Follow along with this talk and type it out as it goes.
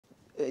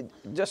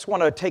just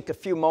want to take a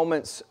few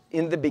moments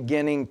in the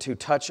beginning to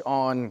touch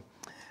on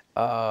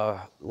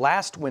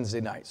last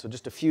Wednesday night. So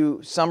just a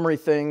few summary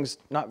things,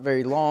 not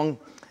very long.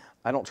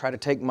 I don't try to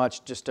take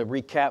much just to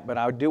recap, but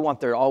I do want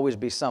there to always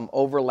be some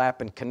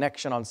overlap and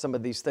connection on some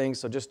of these things.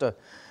 So just a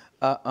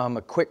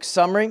quick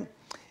summary,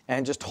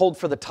 and just hold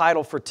for the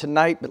title for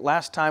tonight. But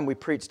last time we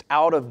preached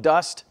out of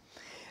dust,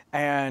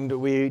 and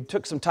we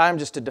took some time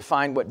just to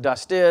define what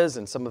dust is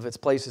and some of its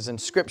places in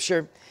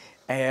Scripture.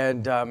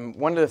 And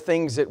one of the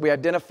things that we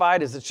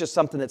identified is it's just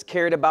something that's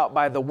carried about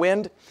by the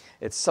wind.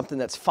 It's something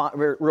that's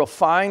real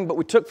fine. But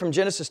we took from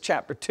Genesis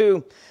chapter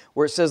 2,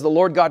 where it says, the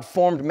Lord God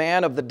formed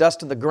man of the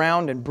dust of the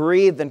ground and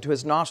breathed into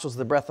his nostrils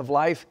the breath of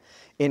life.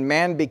 In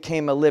man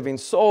became a living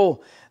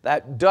soul.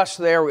 That dust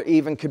there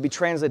even could be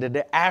translated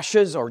to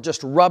ashes or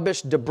just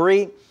rubbish,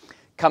 debris.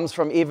 Comes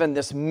from even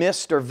this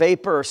mist or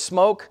vapor or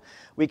smoke.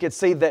 We could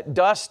see that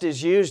dust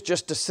is used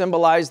just to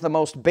symbolize the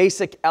most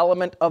basic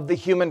element of the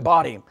human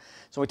body.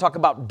 So when we talk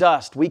about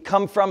dust, we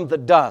come from the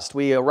dust.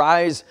 We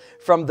arise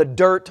from the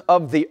dirt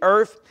of the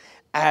earth.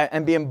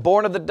 And being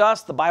born of the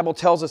dust, the Bible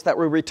tells us that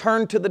we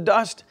return to the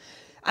dust.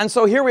 And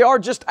so here we are,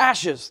 just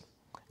ashes.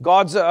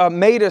 God's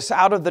made us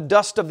out of the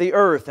dust of the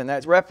earth, and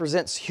that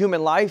represents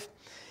human life.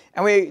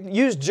 And we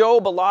used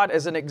Job a lot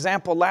as an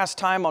example last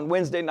time on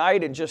Wednesday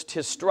night, and just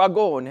his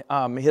struggle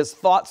and his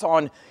thoughts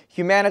on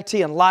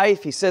humanity and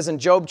life. He says in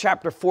Job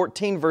chapter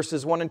 14,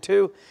 verses 1 and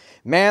 2,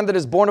 man that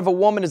is born of a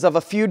woman is of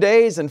a few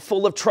days and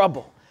full of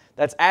trouble.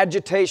 That's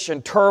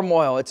agitation,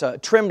 turmoil, it's a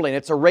trembling,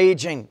 it's a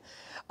raging.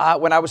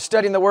 When I was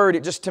studying the Word,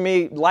 it just, to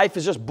me, life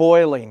is just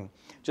boiling.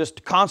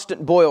 Just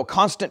constant boil,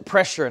 constant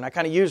pressure. And I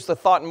kind of used the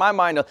thought in my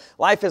mind of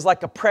life is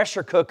like a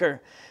pressure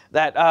cooker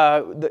that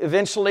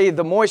eventually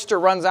the moisture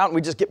runs out and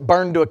we just get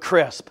burned to a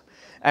crisp.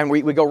 And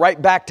we go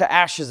right back to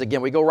ashes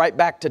again. We go right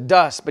back to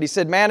dust. But he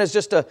said, man is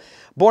just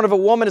born of a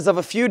woman is of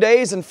a few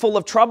days and full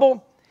of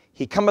trouble.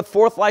 He cometh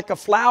forth like a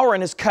flower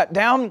and is cut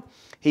down.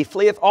 He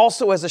fleeth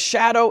also as a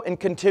shadow and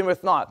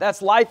continueth not.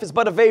 That's life is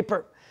but a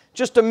vapor.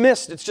 Just a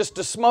mist, it's just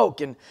a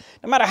smoke. And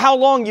no matter how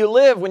long you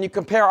live, when you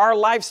compare our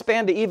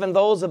lifespan to even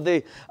those in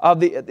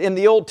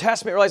the Old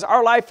Testament, you realize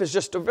our life is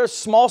just a very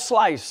small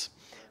slice.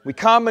 We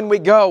come and we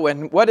go,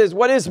 and what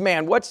is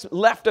man? What's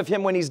left of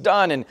him when he's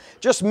done? And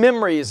just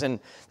memories, and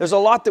there's a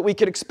lot that we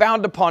could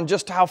expound upon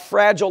just how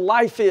fragile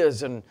life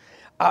is, and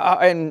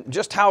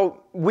just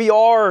how we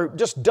are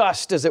just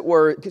dust, as it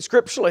were,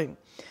 scripturally.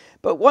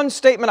 But one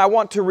statement I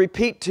want to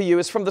repeat to you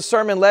is from the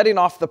sermon, Letting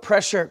Off the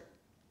Pressure.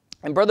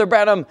 And Brother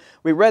Branham,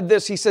 we read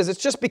this, he says,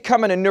 it's just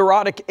becoming a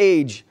neurotic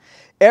age.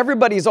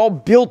 Everybody's all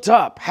built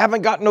up,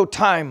 haven't got no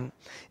time.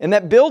 And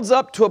that builds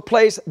up to a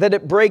place that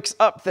it breaks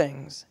up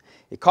things.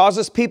 It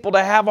causes people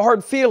to have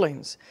hard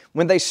feelings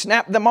when they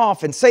snap them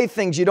off and say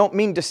things you don't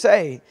mean to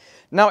say.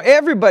 Now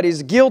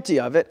everybody's guilty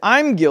of it.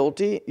 I'm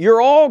guilty.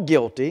 You're all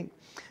guilty.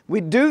 We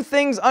do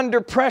things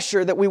under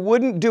pressure that we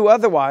wouldn't do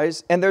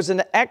otherwise, and there's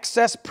an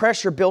excess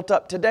pressure built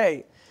up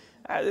today.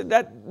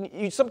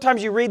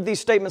 Sometimes you read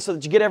these statements so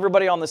that you get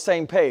everybody on the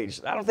same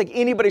page. I don't think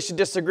anybody should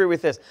disagree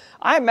with this.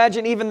 I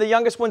imagine even the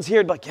youngest ones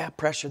here, like, yeah,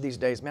 pressure these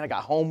days. Man, I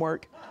got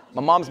homework.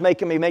 My mom's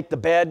making me make the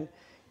bed.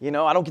 You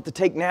know, I don't get to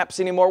take naps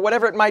anymore.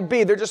 Whatever it might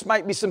be, there just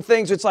might be some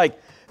things. It's like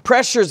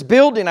pressure's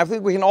building. I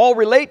think we can all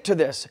relate to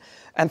this.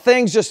 And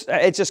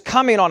it's just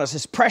coming on us,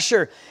 this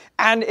pressure.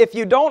 And if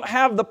you don't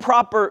have the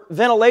proper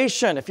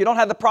ventilation, if you don't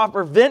have the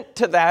proper vent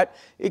to that,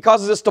 it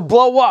causes us to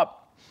blow up.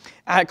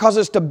 It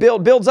causes us to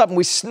builds up, and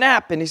we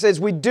snap. And he says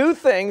we do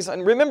things,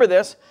 and remember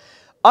this,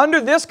 under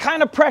this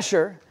kind of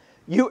pressure,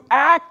 you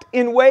act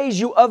in ways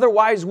you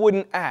otherwise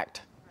wouldn't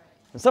act.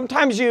 And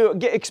sometimes you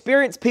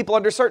experience people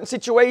under certain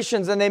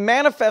situations, and they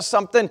manifest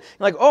something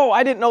like, oh,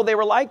 I didn't know they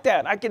were like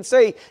that. I can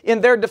say in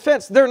their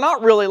defense, they're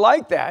not really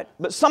like that,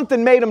 but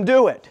something made them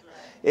do it.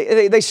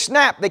 They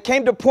snapped. They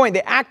came to a point.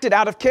 They acted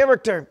out of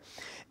character.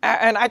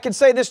 And I can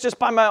say this just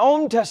by my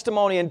own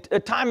testimony and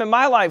a time in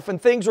my life when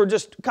things were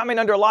just coming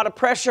under a lot of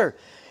pressure.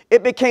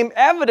 It became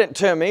evident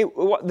to me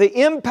the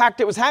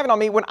impact it was having on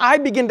me when I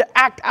began to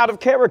act out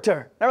of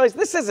character. I realized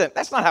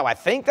that's not how I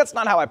think. That's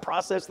not how I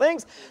process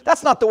things.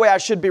 That's not the way I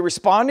should be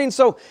responding.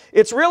 So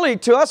it's really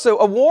to us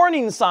a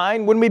warning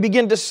sign when we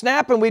begin to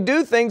snap and we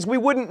do things we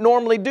wouldn't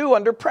normally do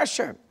under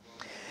pressure.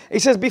 He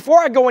says, before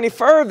I go any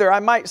further, I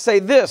might say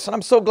this, and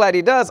I'm so glad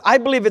he does. I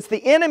believe it's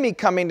the enemy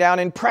coming down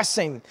and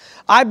pressing.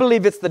 I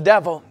believe it's the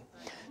devil.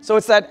 So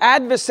it's that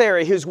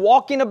adversary who's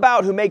walking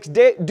about, who makes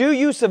due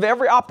use of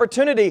every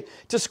opportunity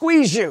to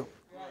squeeze you.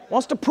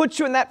 Wants to put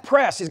you in that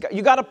press.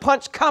 You got a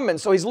punch coming,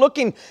 so he's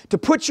looking to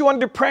put you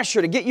under pressure,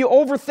 to get you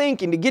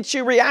overthinking, to get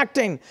you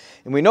reacting.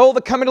 And we know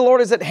the coming of the Lord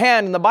is at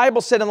hand. And the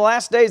Bible said in the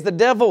last days, the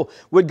devil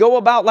would go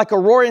about like a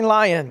roaring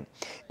lion.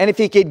 And if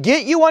he could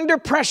get you under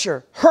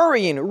pressure,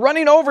 hurrying,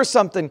 running over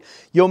something,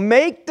 you'll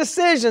make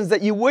decisions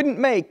that you wouldn't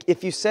make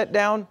if you sat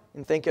down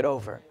and think it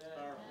over.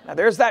 Now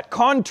there's that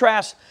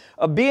contrast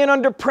of being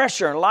under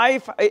pressure, and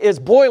life is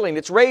boiling,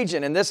 it's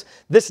raging, and this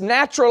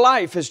natural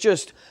life is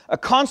just a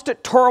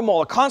constant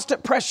turmoil, a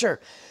constant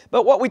pressure.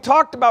 But what we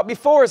talked about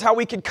before is how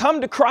we could come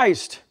to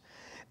Christ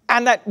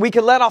and that we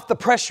can let off the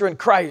pressure in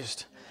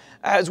Christ.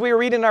 As we were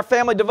reading our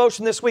family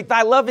devotion this week,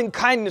 thy loving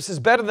kindness is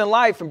better than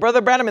life. And Brother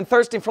Branham in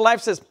Thirsting for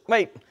Life says,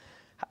 wait,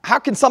 how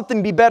can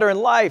something be better in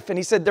life? And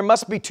he said, there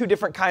must be two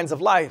different kinds of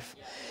life.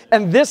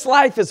 And this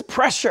life is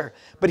pressure,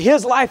 but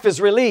his life is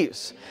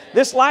release.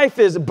 This life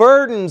is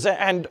burdens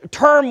and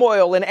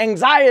turmoil and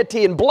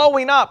anxiety and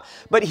blowing up.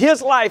 But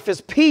his life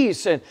is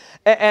peace and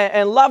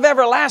love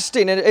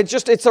everlasting. And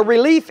it's a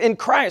relief in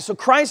Christ. So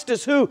Christ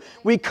is who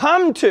we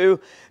come to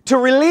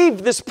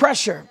relieve this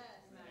pressure.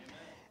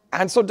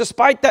 And so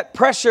despite that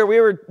pressure, we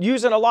were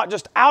using a lot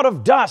just out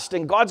of dust.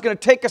 And God's going to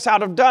take us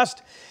out of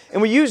dust.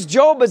 And we use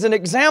Job as an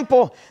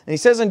example. And he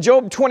says in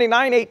Job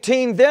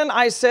 29:18, then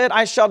I said,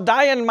 I shall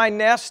die in my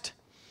nest,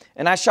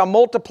 and I shall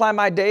multiply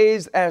my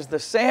days as the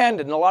sand.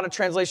 And a lot of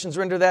translations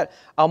render that,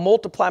 I'll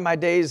multiply my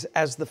days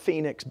as the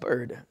phoenix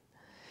bird.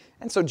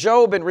 And so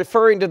Job, in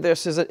referring to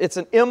this, it's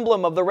an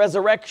emblem of the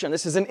resurrection.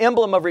 This is an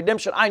emblem of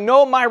redemption. I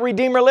know my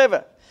Redeemer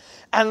liveth.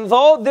 And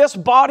though this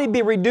body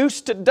be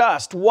reduced to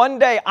dust, one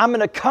day I'm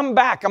going to come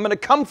back. I'm going to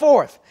come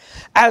forth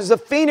as the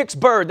phoenix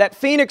bird. That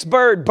phoenix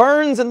bird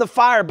burns in the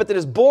fire, but that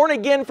is born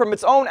again from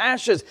its own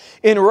ashes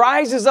and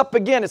rises up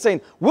again. It's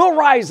saying, we'll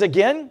rise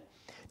again.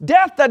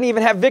 Death doesn't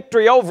even have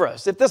victory over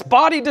us. If this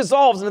body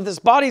dissolves and if this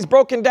body's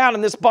broken down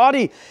and this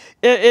body,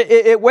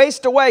 it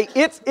wastes away,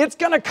 it's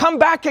going to come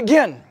back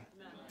again.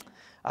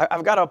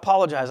 I've got to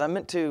apologize. I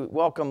meant to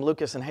welcome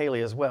Lucas and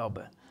Haley as well,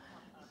 but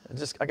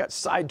I got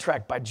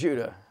sidetracked by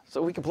Judah.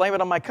 So we can blame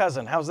it on my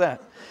cousin. How's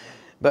that?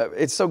 But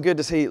it's so good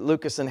to see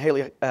Lucas and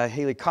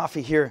Haley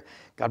Coffee here.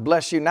 God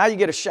bless you. Now you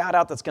get a shout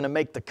out that's going to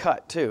make the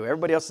cut too.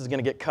 Everybody else is going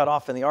to get cut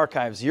off in the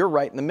archives. You're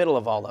right in the middle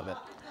of all of it.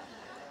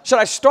 Should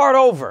I start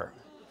over?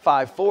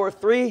 5, 4,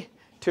 3,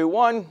 2,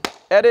 1.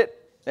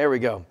 Edit. There we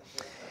go.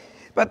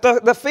 But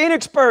the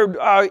phoenix bird,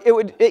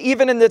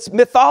 even in its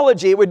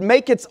mythology, it would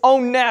make its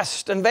own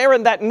nest. And there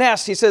in that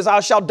nest, he says, I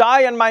shall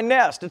die in my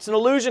nest. It's an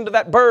allusion to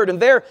that bird. And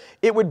there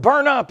it would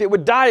burn up, it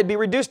would die, it'd be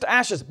reduced to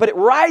ashes. But it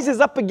rises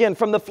up again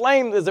from the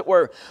flame, as it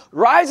were.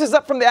 Rises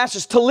up from the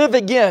ashes to live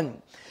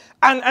again.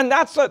 And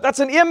that's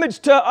an image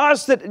to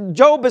us that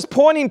Job is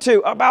pointing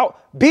to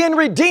about being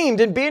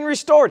redeemed and being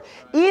restored.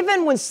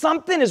 Even when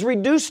something is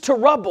reduced to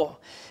rubble,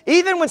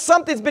 even when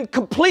something's been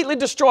completely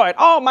destroyed.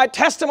 Oh, my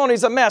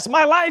testimony's a mess.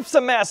 My life's a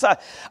mess.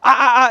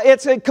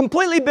 It's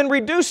completely been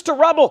reduced to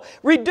rubble,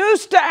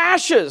 reduced to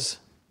ashes.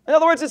 In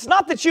other words, it's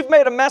not that you've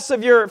made a mess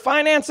of your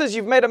finances,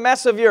 you've made a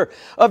mess of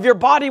your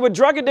body with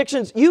drug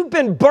addictions. You've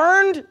been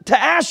burned to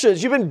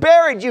ashes. You've been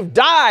buried. You've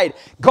died.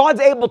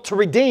 God's able to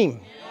redeem.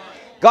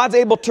 God's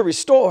able to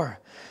restore.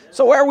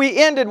 So where we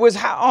ended was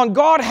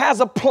God has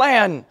a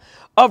plan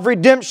of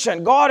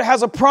redemption. God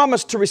has a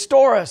promise to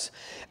restore us.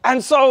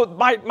 And so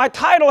my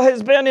title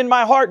has been in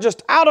my heart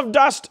just out of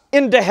dust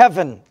into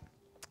heaven.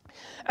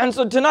 And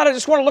so tonight I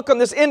just want to look on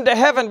this into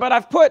heaven, but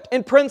I've put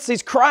in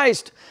parentheses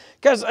Christ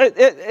because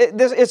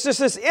it's just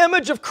this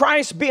image of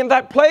Christ being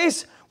that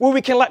place where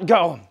we can let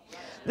go.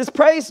 This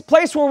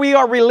place where we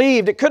are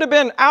relieved. It could have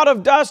been out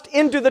of dust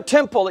into the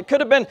temple. It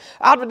could have been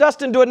out of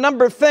dust into a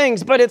number of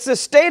things, but it's a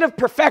state of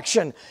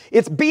perfection.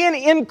 It's being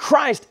in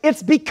Christ.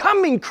 It's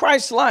becoming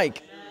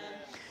Christ-like.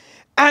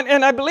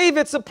 And I believe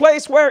it's a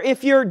place where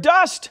if you're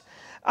dust,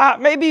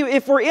 maybe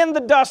if we're in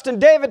the dust, and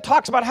David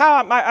talks about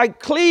how I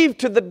cleave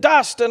to the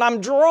dust and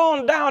I'm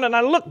drawn down and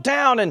I look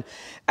down and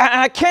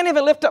I can't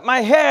even lift up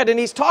my head. And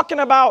he's talking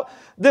about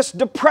this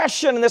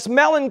depression and this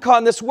melancholy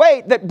and this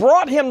weight that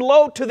brought him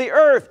low to the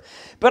earth.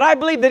 But I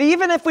believe that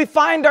even if we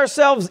find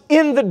ourselves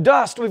in the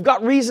dust, we've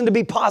got reason to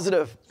be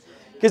positive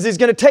because he's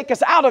going to take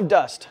us out of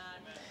dust.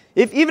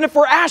 Even if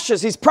we're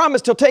ashes, he's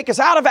promised he'll take us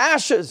out of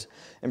ashes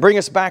and bring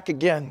us back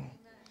again.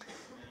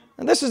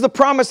 And this is the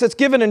promise that's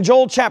given in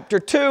Joel chapter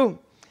 2.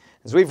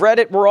 As we've read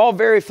it, we're all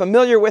very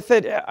familiar with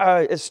it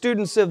as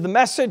students of the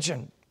message.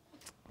 And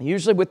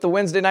usually with the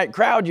Wednesday night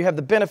crowd, you have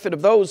the benefit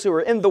of those who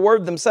are in the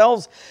Word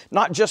themselves,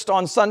 not just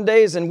on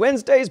Sundays and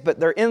Wednesdays, but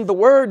they're in the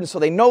Word, and so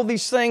they know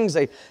these things.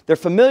 They're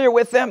familiar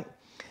with them.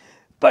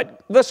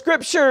 But the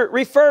Scripture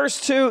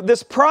refers to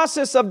this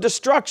process of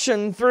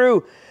destruction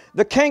through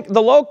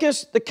the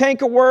locust, the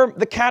cankerworm,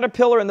 the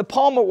caterpillar, and the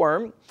palmer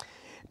worm.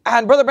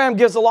 And Brother Branham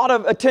gives a lot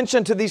of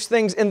attention to these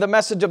things in the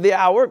message of the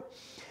hour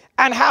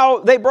and how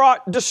they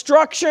brought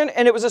destruction,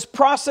 and it was this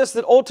process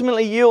that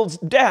ultimately yields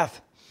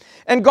death.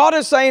 And God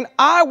is saying,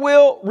 I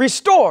will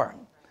restore.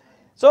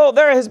 So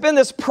there has been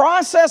this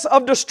process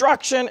of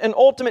destruction and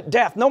ultimate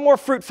death. No more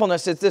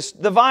fruitfulness. It's this,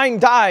 the vine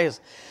dies.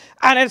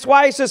 And it's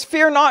why he says,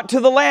 fear not to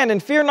the land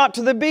and fear not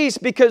to the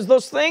beast, because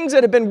those things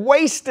that have been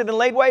wasted and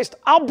laid waste,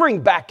 I'll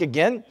bring back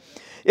again.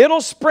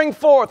 It'll spring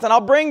forth, and I'll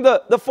bring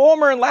the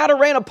former and latter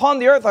rain upon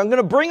the earth. I'm going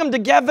to bring them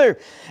together,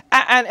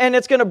 and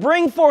it's going to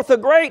bring forth a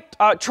great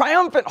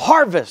triumphant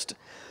harvest.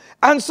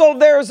 And so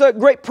there's a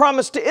great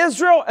promise to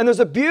Israel, and there's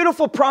a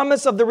beautiful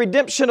promise of the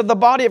redemption of the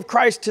body of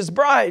Christ, his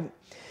bride.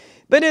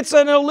 But it's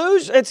an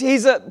illusion.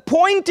 He's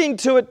pointing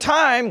to a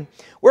time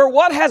where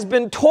what has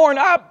been torn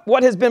up,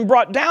 what has been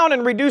brought down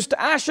and reduced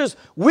to ashes,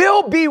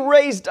 will be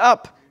raised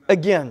up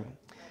again.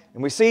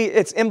 And we see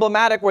it's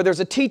emblematic where there's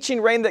a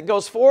teaching rain that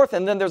goes forth,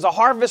 and then there's a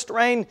harvest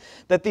rain,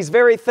 that these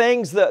very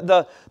things,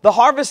 the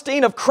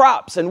harvesting of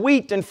crops and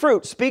wheat and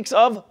fruit speaks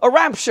of a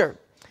rapture.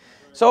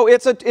 So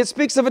it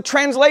speaks of a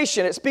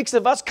translation. It speaks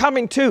of us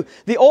coming to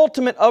the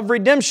ultimate of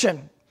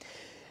redemption.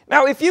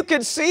 Now, if you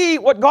could see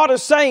what God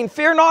is saying,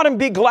 fear not and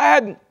be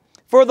glad,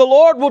 for the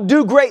Lord will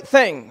do great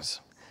things.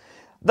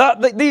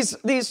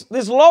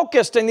 These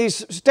locusts and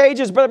these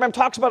stages, Brother Branham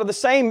talks about, the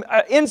same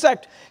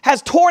insect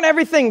has torn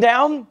everything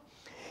down.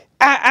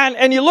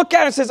 And you look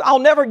at it and says, I'll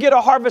never get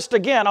a harvest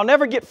again. I'll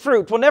never get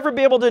fruit. We'll never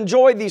be able to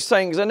enjoy these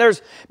things. And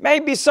there's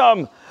maybe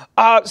some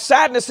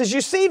sadness. As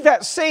you see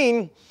that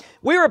scene,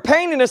 we were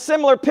painting a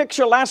similar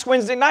picture last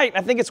Wednesday night.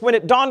 I think it's when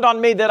it dawned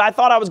on me that I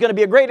thought I was going to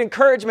be a great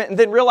encouragement, and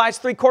then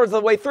realized 3/4 of the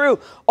way through,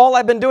 all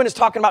I've been doing is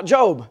talking about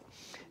Job.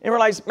 And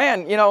realized,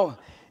 man, you know,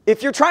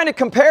 if you're trying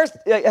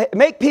to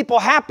make people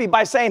happy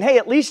by saying, hey,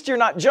 at least you're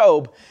not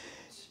Job,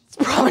 it's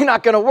probably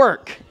not going to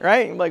work,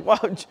 right? Like, wow,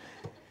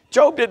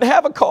 Job didn't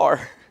have a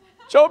car.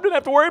 Job didn't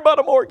have to worry about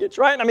a mortgage,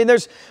 right? I mean,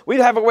 we'd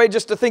have a way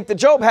just to think that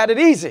Job had it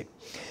easy.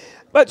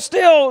 But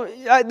still,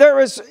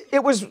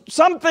 it was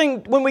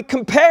something when we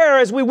compare,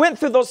 as we went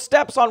through those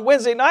steps on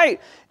Wednesday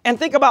night, and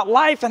think about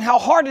life and how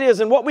hard it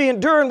is and what we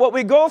endure and what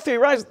we go through,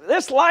 right?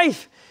 This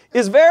life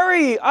is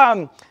there's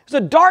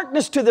a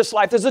darkness to this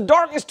life. There's a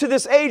darkness to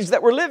this age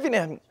that we're living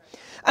in.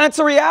 And it's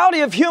a reality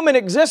of human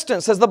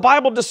existence, as the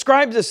Bible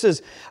describes this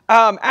as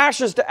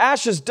ashes to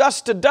ashes,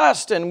 dust to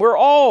dust, and we're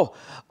all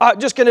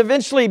just going to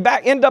eventually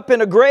end up in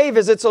a grave,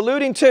 as it's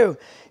alluding to.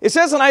 It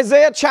says in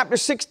Isaiah chapter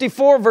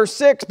 64, verse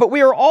 6, but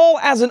we are all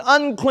as an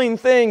unclean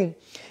thing,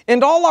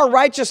 and all our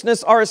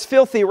righteousness are as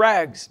filthy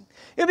rags.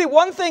 It'd be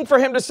one thing for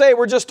him to say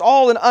we're just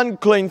all an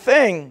unclean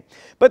thing,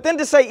 but then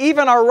to say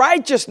even our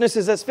righteousness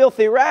is as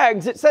filthy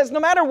rags. It says no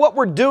matter what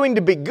we're doing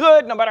to be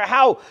good, no matter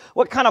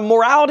what kind of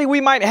morality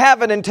we might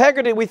have and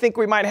integrity we think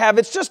we might have,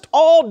 it's just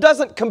all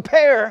doesn't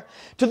compare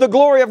to the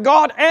glory of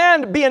God,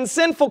 and being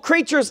sinful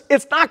creatures,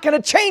 it's not going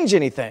to change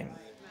anything.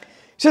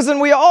 It says,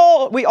 and we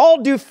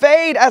all do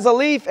fade as a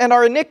leaf, and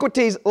our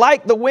iniquities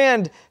like the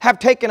wind have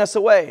taken us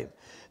away.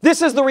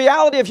 This is the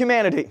reality of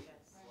humanity.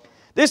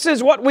 This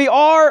is what we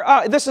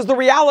are. This is the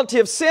reality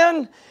of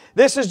sin.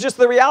 This is just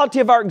the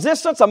reality of our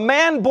existence. A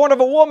man born of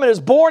a woman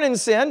is born in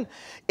sin.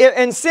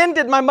 In sin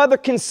did my mother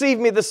conceive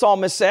me, the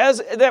psalmist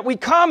says, that we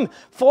come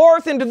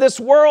forth into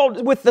this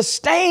world with the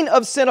stain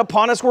of sin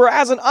upon us. We're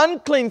as an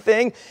unclean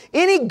thing.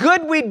 Any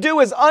good we do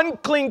as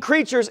unclean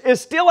creatures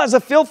is still as a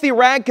filthy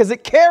rag, because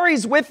it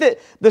carries with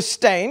it the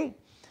stain.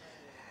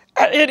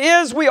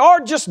 We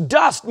are just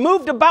dust,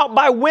 moved about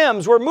by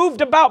whims. We're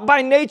moved about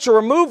by nature.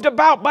 We're moved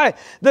about by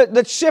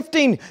the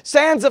shifting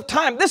sands of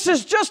time. This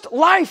is just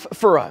life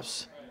for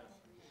us.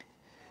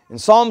 In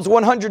Psalms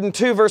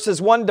 102,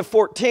 verses 1 to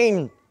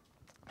 14,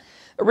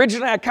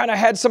 originally I kind of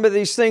had some of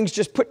these things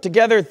just put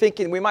together,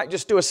 thinking we might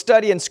just do a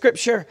study in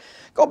Scripture.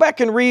 Go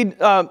back and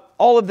read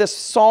all of this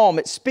psalm.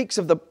 It speaks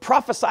of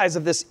prophesies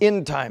of this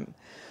end time.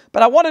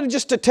 But I wanted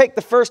just to take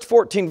the first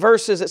 14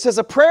 verses. It says,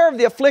 a prayer of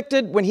the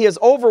afflicted when he is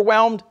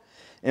overwhelmed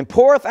and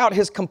poureth out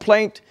his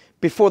complaint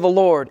before the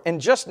Lord. And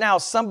just now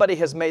somebody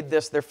has made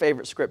this their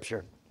favorite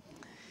scripture.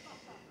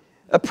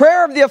 A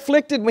prayer of the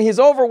afflicted when he is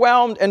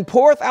overwhelmed and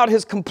poureth out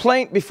his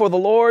complaint before the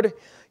Lord.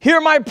 Hear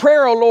my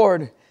prayer, O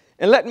Lord,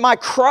 and let my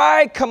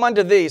cry come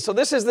unto thee. So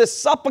this is this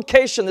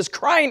supplication, this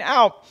crying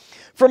out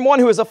from one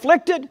who is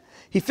afflicted.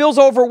 He feels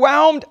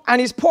overwhelmed,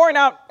 and he's pouring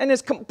out in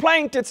his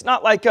complaint. It's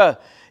not like a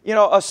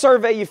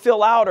survey you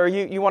fill out, or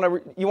you want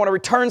to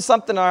return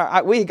something,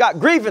 or we got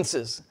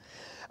grievances.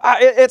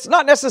 It's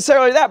not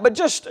necessarily that, but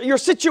just your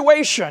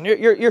situation,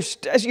 your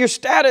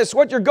status,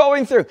 what you're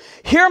going through.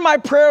 Hear my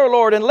prayer,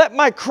 Lord, and let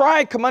my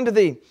cry come unto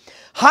thee.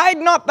 Hide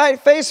not thy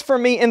face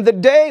from me in the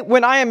day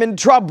when I am in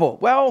trouble.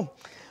 Well,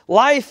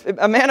 life,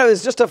 Amanda,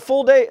 is just a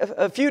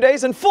few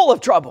days and full of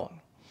trouble.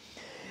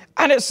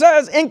 And it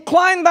says,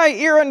 incline thy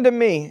ear unto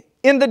me.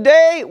 In the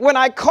day when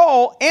I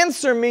call,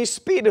 answer me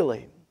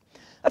speedily.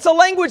 That's a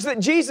language that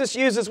Jesus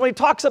uses when he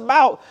talks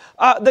about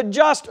the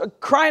just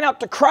crying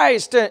out to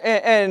Christ,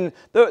 and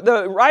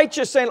the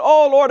righteous saying,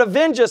 oh Lord,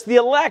 avenge us. The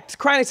elect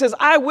crying, he says,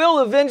 I will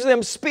avenge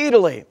them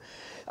speedily.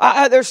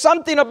 There's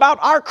something about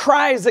our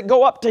cries that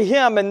go up to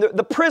him. And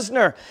the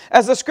prisoner,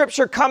 as the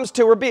scripture comes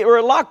to,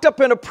 we're locked up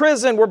in a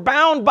prison. We're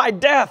bound by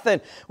death. And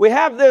we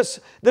have this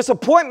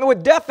appointment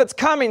with death that's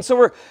coming. So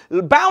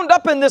we're bound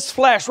up in this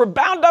flesh. We're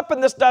bound up in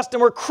this dust.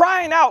 And we're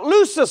crying out,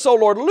 loose us, O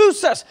Lord,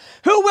 loose us.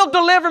 Who will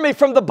deliver me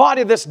from the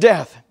body of this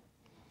death?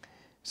 It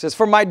says,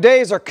 for my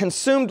days are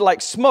consumed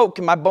like smoke,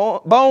 and my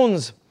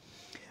bones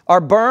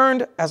are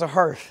burned as a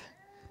hearth.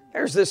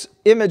 There's this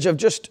image of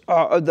just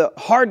the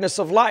hardness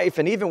of life,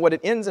 and even what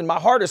it ends in. My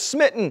heart is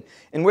smitten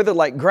and withered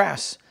like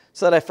grass,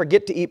 so that I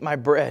forget to eat my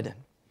bread.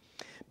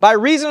 By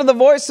reason of the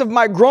voice of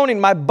my groaning,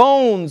 my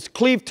bones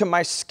cleave to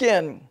my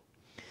skin.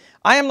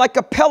 I am like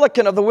a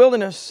pelican of the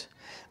wilderness.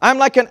 I am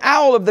like an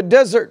owl of the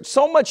desert.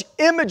 So much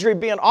imagery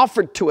being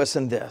offered to us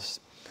in this.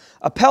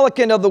 A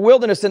pelican of the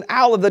wilderness, an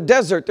owl of the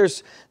desert.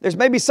 There's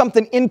maybe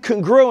something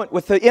incongruent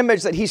with the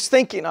image that he's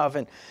thinking of.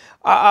 And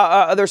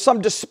There's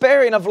some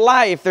despairing of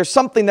life. There's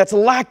something that's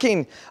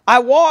lacking. I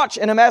watch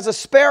and am as a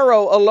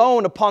sparrow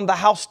alone upon the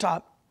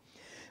housetop.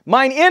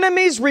 Mine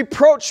enemies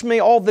reproach me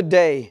all the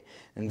day,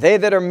 and they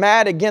that are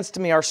mad against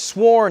me are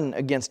sworn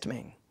against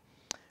me.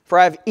 For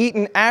I have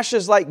eaten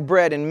ashes like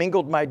bread and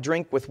mingled my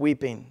drink with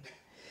weeping.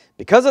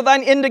 Because of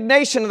thine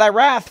indignation and thy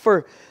wrath,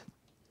 for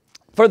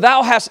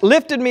thou hast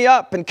lifted me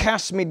up and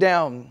cast me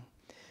down.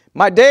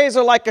 My days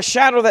are like a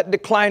shadow that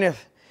declineth,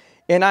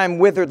 and I am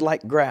withered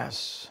like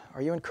grass.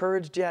 Are you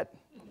encouraged yet?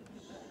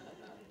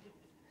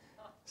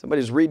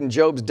 Somebody's reading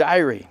Job's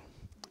diary.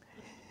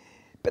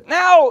 But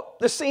now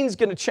the scene's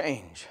going to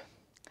change.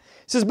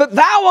 It says, but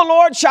thou, O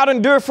Lord, shalt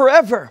endure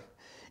forever,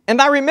 and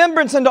thy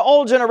remembrance into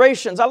all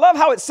generations. I love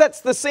how it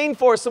sets the scene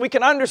for us so we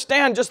can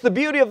understand just the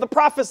beauty of the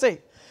prophecy.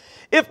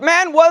 If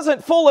man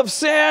wasn't full of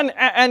sin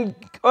and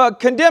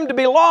condemned to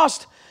be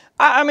lost,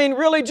 I mean,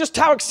 really, just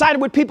how excited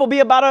would people be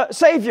about a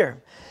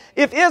Savior?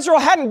 If Israel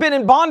hadn't been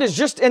in bondage,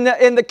 just in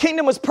the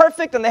kingdom was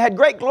perfect and they had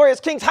great glorious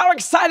kings, how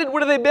excited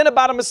would they have been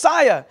about a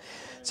Messiah?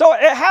 So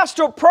it has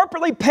to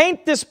appropriately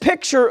paint this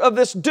picture of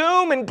this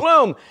doom and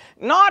gloom,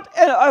 not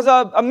as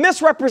a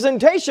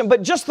misrepresentation,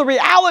 but just the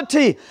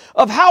reality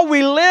of how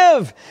we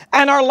live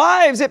and our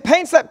lives. It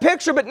paints that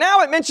picture, but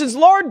now it mentions,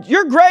 Lord,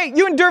 you're great,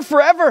 you endure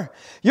forever.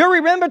 Your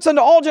remembrance unto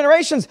all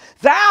generations.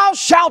 Thou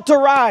shalt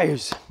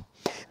arise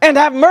and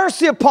have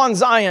mercy upon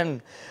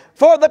Zion.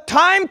 For the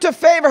time to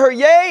favor her,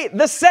 yea,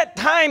 the set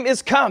time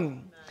is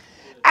come.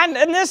 And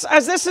this,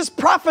 as this is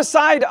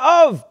prophesied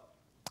of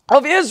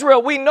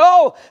Israel, we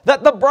know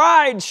that the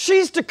bride,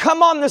 she's to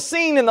come on the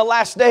scene in the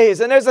last days.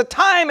 And there's a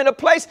time and a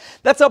place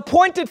that's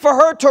appointed for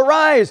her to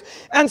rise.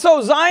 And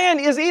so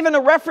Zion is even a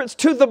reference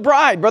to the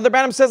bride. Brother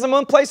Branham says in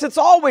one place, it's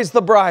always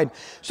the bride.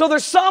 So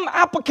there's some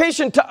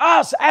application to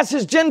us as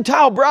his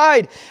Gentile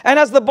bride and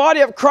as the body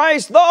of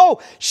Christ, though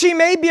she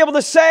may be able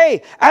to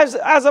say as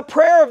a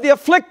prayer of the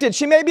afflicted,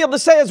 she may be able to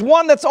say as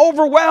one that's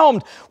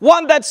overwhelmed,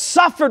 one that's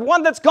suffered,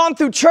 one that's gone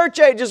through church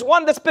ages,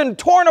 one that's been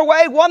torn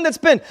away, one that's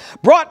been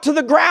brought to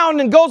the ground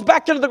and goes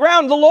back into the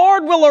ground. The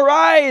Lord will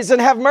arise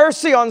and have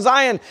mercy on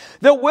Zion.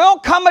 There will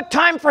come a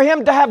time for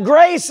him to have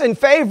grace and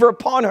favor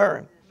upon her.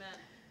 Amen.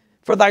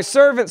 For thy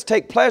servants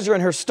take pleasure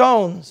in her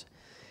stones,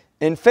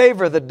 and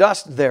favor the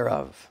dust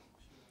thereof.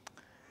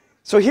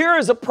 So here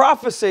is a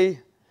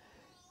prophecy,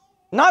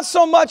 not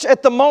so much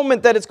at the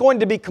moment that it's going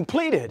to be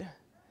completed,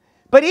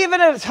 but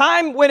even at a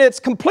time when it's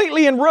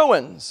completely in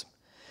ruins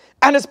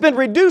and it's been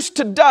reduced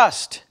to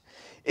dust.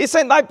 He's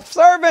saying, thy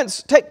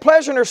servants take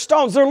pleasure in her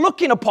stones. They're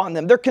looking upon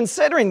them. They're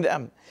considering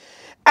them.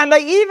 And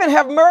they even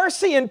have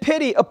mercy and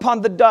pity upon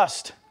the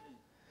dust.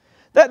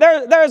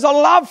 There's a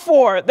love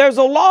for it. There's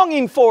a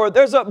longing for it.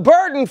 There's a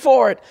burden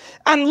for it.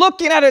 And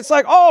looking at it, it's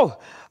like, oh,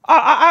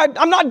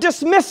 I'm not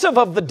dismissive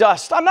of the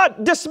dust. I'm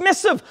not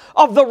dismissive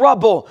of the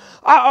rubble.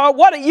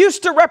 What it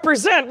used to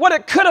represent, what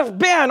it could have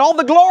been, all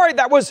the glory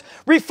that was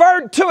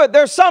referred to it.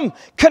 There's some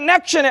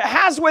connection it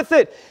has with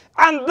it.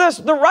 And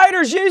the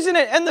writer's using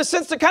it in the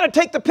sense to kind of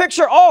take the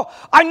picture. Oh,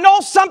 I know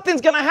something's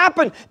going to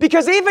happen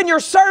because even your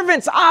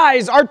servant's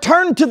eyes are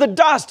turned to the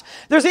dust.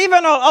 There's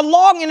even a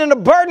longing and a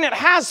burden it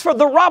has for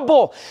the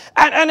rubble.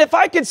 And if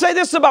I could say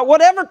this about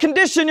whatever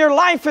condition your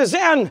life is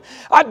in,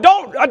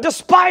 don't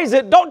despise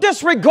it. Don't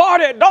disregard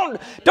it.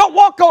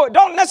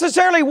 Don't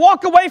necessarily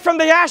walk away from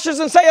the ashes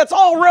and say it's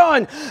all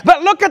ruined.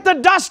 But look at the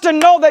dust and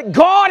know that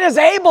God is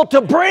able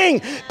to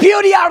bring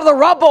beauty out of the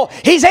rubble.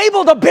 He's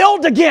able to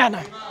build again.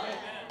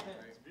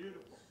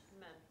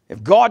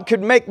 If God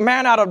could make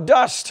man out of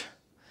dust,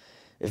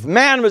 if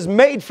man was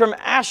made from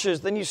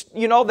ashes, then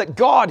you know that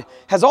God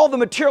has all the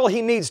material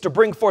he needs to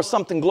bring forth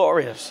something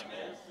glorious.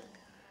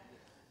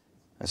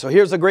 And so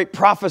here's a great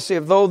prophecy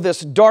of though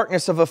this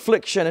darkness of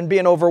affliction and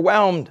being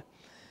overwhelmed,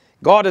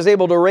 God is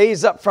able to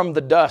raise up from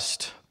the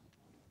dust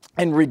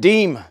and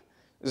redeem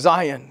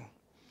Zion.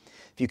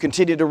 If you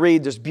continue to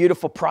read this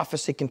beautiful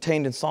prophecy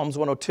contained in Psalms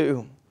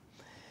 102,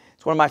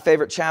 it's one of my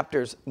favorite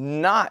chapters,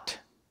 not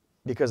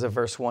because of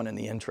verse 1 in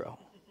the intro.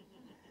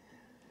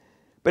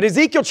 But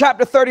Ezekiel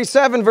chapter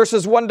 37,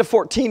 verses 1 to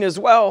 14 as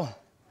well.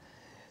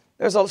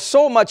 There's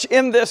so much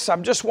in this.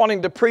 I'm just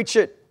wanting to preach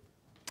it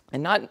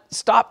and not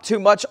stop too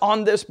much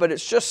on this, but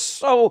it's just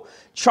so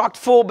chock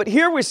full. But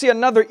here we see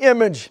another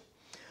image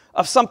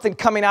of something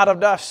coming out of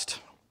dust.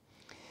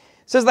 It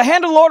says, the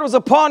hand of the Lord was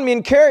upon me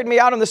and carried me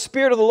out in the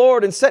spirit of the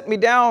Lord and set me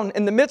down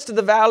in the midst of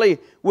the valley,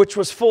 which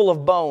was full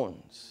of bones.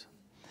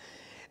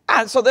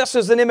 And so this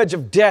is an image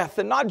of death,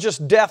 and not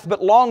just death,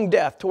 but long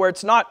death, to where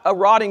it's not a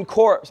rotting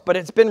corpse, but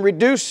it's been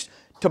reduced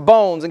to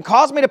bones, and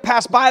caused me to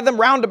pass by them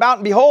round about,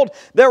 and behold,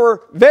 there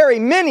were very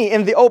many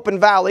in the open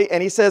valley,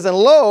 and he says, and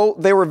lo,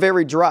 they were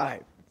very dry.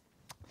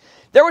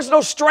 There was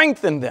no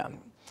strength in them.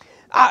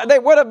 They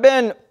would have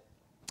been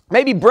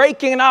maybe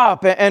breaking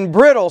up and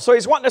brittle, so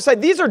he's wanting to say,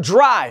 these are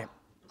dry.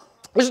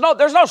 There's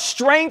no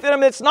strength in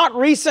them, it's not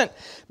recent,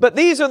 but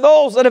these are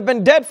those that have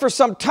been dead for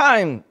some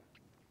time.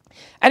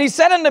 And he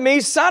said unto me,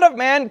 Son of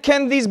man,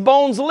 can these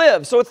bones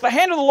live? So it's the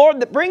hand of the Lord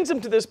that brings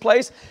him to this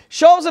place,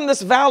 shows him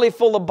this valley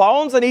full of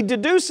bones, and he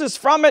deduces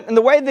from it, in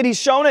the way that he's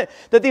shown it,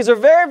 that these are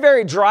very,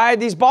 very dry.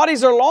 These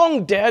bodies are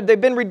long dead.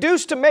 They've been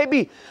reduced to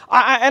maybe,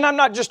 and I'm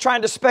not just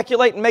trying to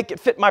speculate and make it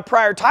fit my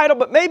prior title,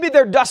 but maybe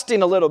they're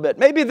dusting a little bit.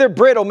 Maybe they're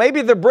brittle.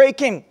 Maybe they're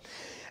breaking.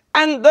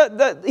 And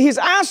he's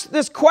asked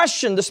this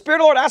question. The Spirit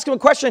of the Lord asked him a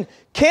question,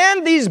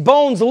 can these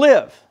bones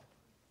live?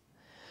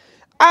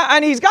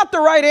 And he's got the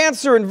right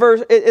answer in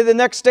the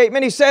next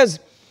statement. He says,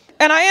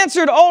 and I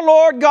answered, O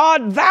Lord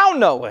God, thou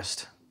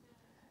knowest.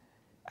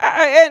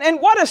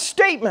 And what a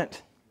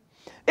statement.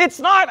 It's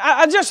not,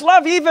 I just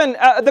love even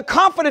the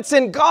confidence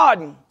in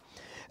God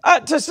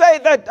to say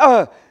that,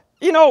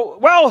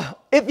 well,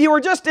 if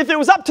it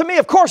was up to me,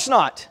 of course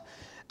not.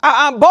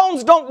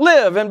 Bones don't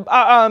live,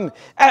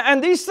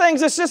 and these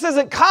things, this just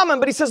isn't common.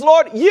 But he says,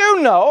 Lord,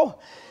 you know.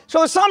 So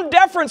there's some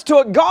deference to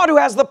a God who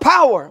has the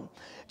power.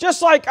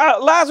 Just like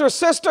Lazarus'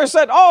 sister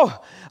said,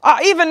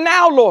 even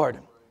now, Lord,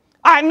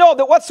 I know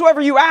that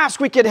whatsoever you ask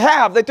we could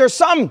have, that there's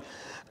some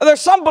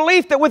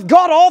belief that with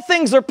God all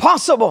things are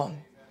possible.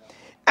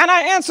 And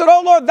I answered,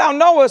 O Lord, thou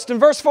knowest, in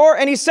verse 4,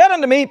 and he said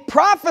unto me,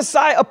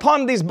 prophesy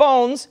upon these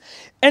bones,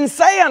 and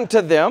say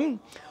unto them,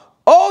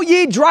 O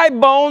ye dry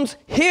bones,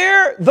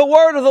 hear the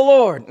word of the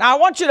Lord. Now I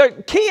want you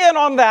to key in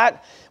on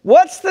that.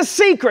 What's the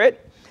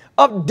secret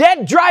of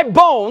dead, dry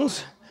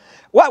bones?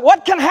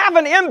 What can have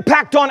an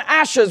impact on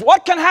ashes?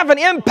 What can have an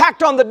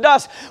impact on the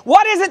dust?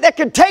 What is it that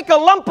can take a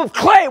lump of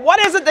clay? What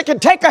is it that can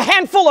take a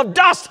handful of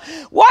dust?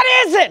 What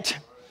is it?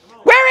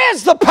 Where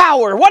is the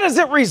power? What does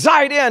it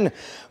reside in?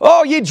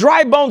 Oh, ye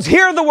dry bones,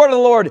 hear the word of the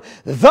Lord.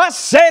 Thus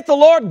saith the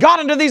Lord God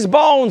unto these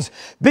bones,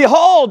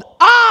 behold,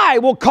 I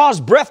will cause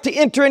breath to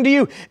enter into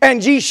you,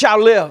 and ye shall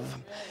live.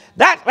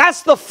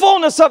 That's the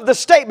fullness of the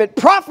statement.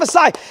 Prophesy,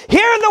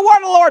 hear the word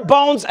of the Lord,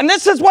 bones, and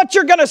this is what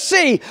you're going to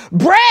see.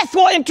 Breath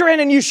will enter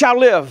in and you shall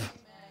live.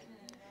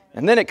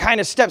 And then it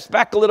kind of steps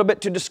back a little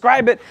bit to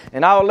describe it.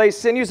 And I'll lay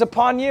sinews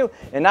upon you,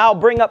 and I'll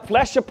bring up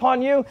flesh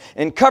upon you,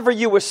 and cover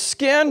you with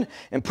skin,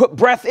 and put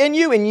breath in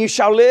you, and you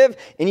shall live,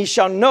 and ye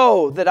shall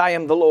know that I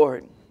am the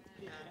Lord.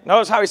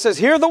 Notice how he says,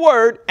 hear the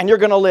word, and you're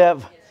going to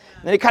live.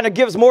 And then he kind of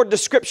gives more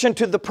description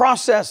to the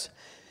process.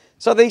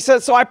 So he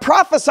says, so I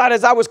prophesied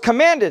as I was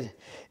commanded.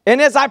 And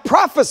as I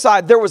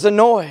prophesied, there was a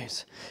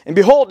noise. And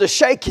behold, a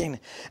shaking.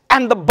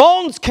 And the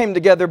bones came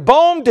together,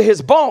 bone to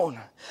his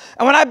bone.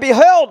 And when I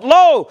beheld,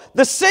 lo,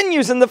 the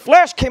sinews and the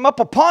flesh came up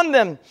upon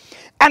them.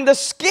 And the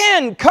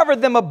skin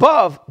covered them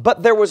above,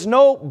 but there was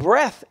no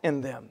breath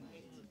in them.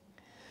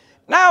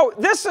 Now,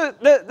 this is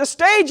the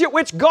stage at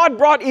which God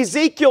brought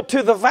Ezekiel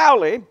to the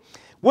valley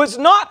was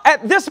not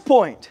at this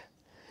point.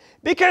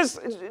 Because,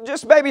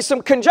 just maybe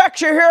some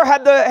conjecture here,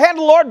 had the hand of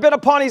the Lord been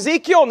upon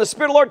Ezekiel, and the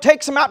Spirit of the Lord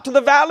takes him out to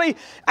the valley,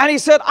 and he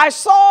said, I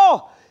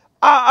saw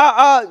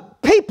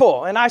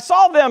people, and I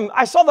saw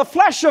the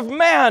flesh of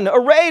man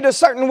arrayed a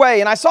certain way,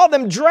 and I saw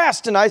them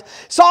dressed, and I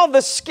saw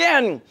the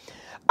skin.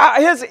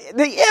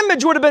 The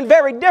image would have been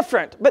very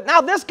different. But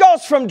now this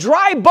goes from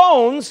dry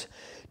bones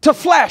to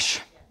flesh.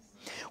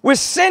 With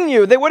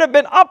sinew, they would have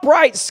been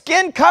upright,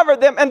 skin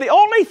covered them, and the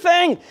only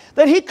thing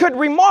that he could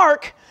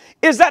remark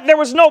is that there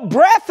was no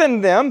breath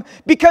in them,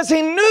 because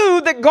he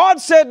knew that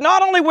God said,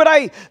 not only would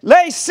I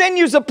lay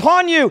sinews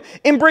upon you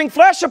and bring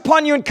flesh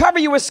upon you and cover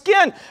you with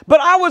skin, but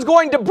I was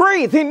going to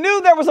breathe. He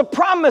knew there was a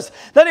promise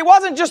that he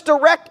wasn't just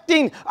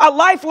erecting a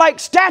lifelike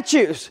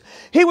statues.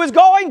 He was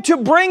going to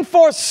bring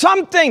forth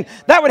something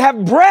that would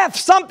have breath,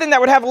 something that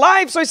would have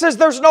life. So he says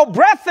there's no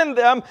breath in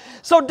them.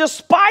 So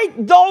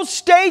despite those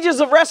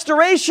stages of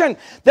restoration,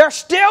 there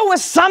still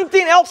was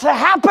something else to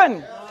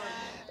happen.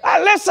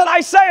 Listen,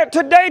 I say it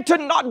today,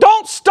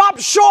 don't stop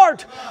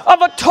short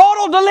of a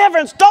total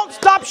deliverance. Don't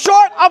stop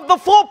short of the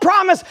full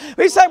promise.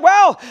 We say,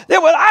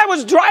 I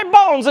was dry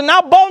bones, and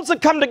now bones have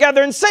come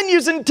together, and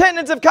sinews and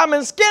tendons have come,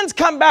 and skin's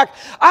come back.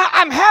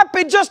 I'm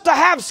happy just to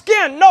have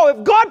skin. No,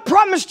 if God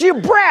promised you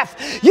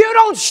breath, you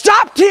don't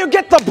stop till you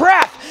get the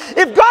breath.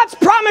 If God's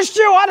promised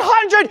you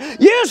 100,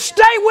 you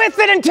stay with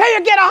it until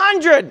you get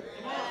 100.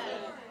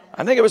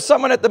 I think it was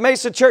someone at the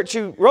Mesa Church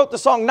who wrote the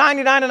song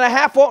 99 and a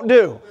half won't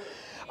do.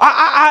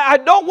 I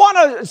don't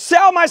want to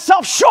sell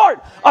myself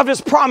short of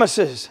his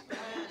promises.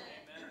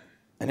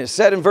 And it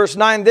said in verse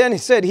 9, then he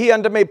said, he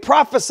unto me,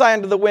 prophesy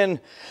unto the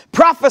wind,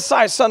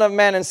 prophesy, son of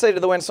man, and say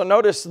to the wind. So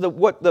notice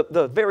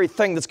the very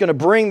thing that's going to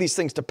bring these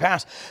things to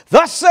pass.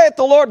 Thus saith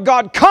the Lord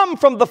God, come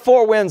from the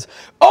four winds.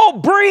 Oh,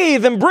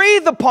 breathe and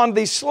breathe upon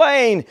these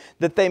slain,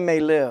 that they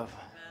may live.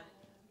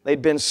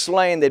 They'd been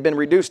slain, they'd been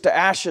reduced to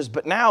ashes,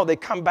 but now they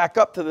come back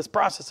up to this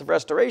process of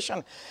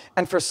restoration.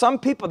 And for some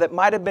people, that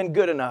might have been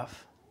good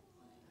enough.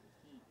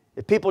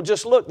 If people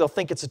just look, they'll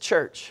think it's a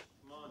church.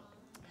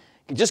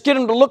 You just get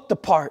them to look the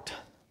part.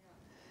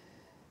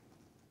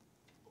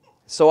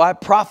 So I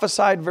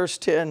prophesied, verse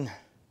 10,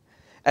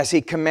 as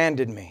he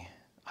commanded me.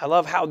 I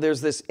love how there's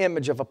this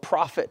image of a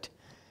prophet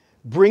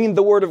bringing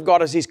the word of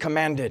God as he's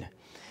commanded.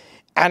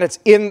 And it's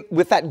in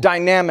with that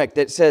dynamic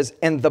that says,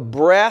 and the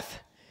breath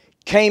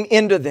came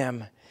into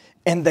them,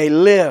 and they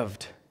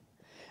lived.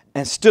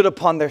 and stood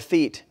upon their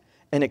feet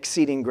an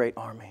exceeding great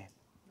army.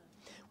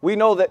 We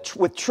know that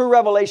with true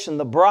revelation,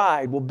 the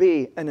bride will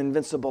be an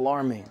invincible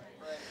army.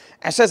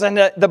 It says,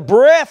 and the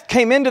breath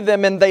came into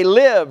them and they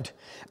lived.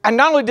 And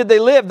not only did they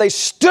live, they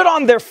stood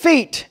on their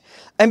feet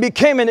and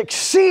became an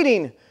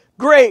exceeding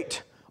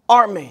great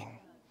army.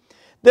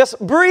 This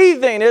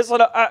breathing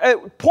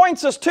it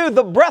points us to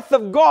the breath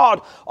of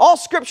God. All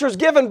Scripture is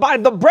given by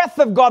the breath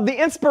of God, the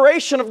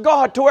inspiration of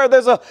God, to where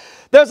there's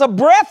a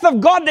breath of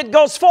God that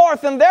goes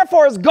forth, and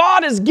therefore as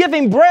God is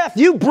giving breath,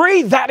 you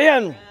breathe that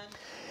in.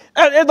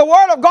 And the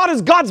Word of God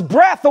is God's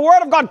breath. The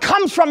Word of God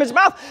comes from His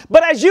mouth.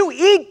 But as you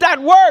eat that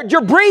Word,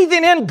 you're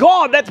breathing in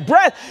God. That's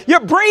breath.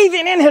 You're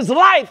breathing in His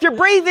life. You're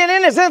breathing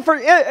in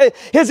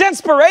His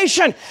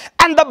inspiration.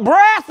 And the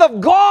breath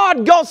of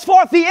God goes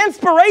forth. The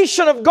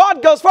inspiration of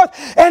God goes forth.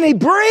 And He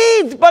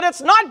breathed. But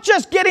it's not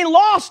just getting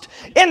lost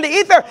in the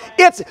ether.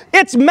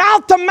 It's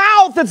mouth to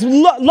mouth. It's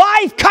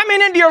life coming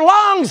into your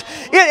lungs.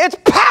 It's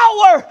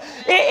power.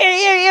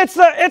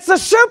 It's the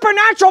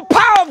supernatural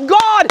power of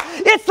God.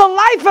 It's the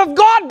life of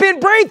God being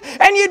breathed,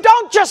 and you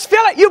don't just feel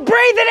it, you breathe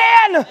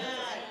it in.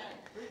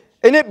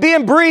 And it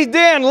being breathed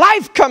in,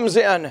 life comes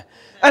in,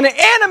 and it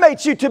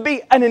animates you to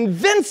be an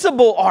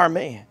invincible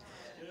army,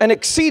 an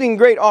exceeding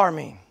great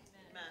army.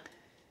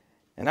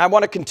 And I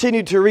want to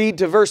continue to read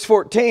to verse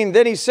 14.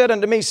 Then he said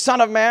unto me,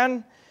 Son of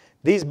man,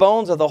 these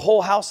bones are the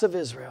whole house of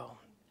Israel.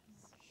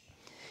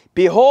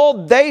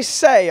 Behold, they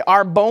say,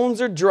 our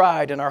bones are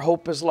dried and our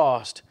hope is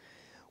lost.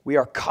 We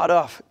are cut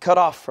off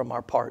from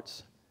our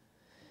parts.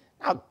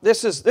 Now,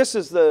 it's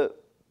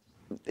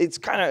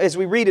kind of, as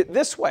we read it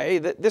this way,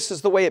 that this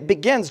is the way it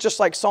begins, just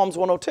like Psalms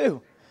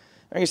 102.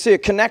 And you see a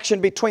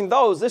connection between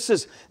those. This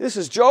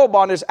is Job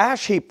on his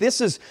ash heap.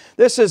 This is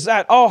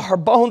that, our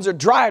bones are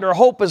dried, our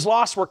hope is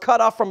lost, we're cut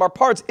off from our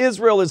parts.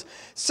 Israel is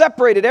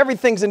separated,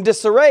 everything's in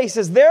disarray. He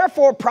says,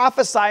 therefore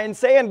prophesy and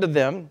say unto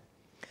them,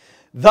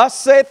 thus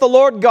saith the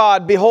Lord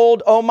God,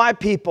 behold, O my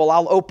people,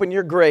 I'll open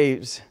your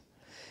graves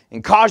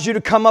and cause you to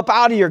come up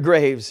out of your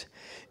graves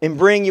and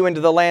bring you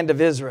into the land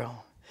of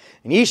Israel.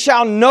 And ye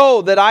shall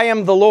know that I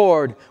am the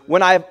Lord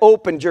when I have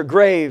opened your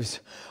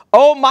graves,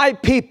 O my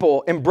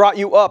people, and brought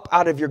you up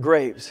out of your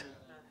graves.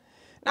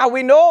 Now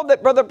we know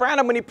that Brother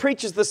Branham, when he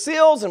preaches the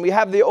seals, and we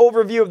have the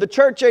overview of the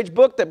church age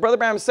book, that Brother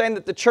Branham is saying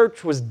that the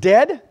church was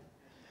dead.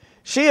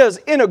 She is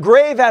in a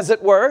grave, as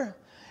it were.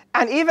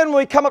 And even when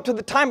we come up to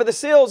the time of the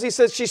seals, he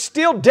says she's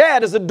still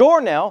dead as a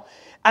doornail.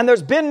 And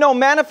there's been no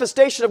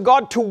manifestation of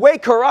God to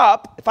wake her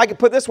up, if I could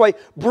put it this way,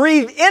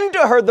 breathe into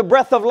her the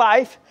breath of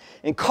life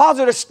and cause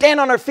her to stand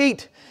on her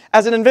feet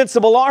as an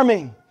invincible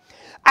army.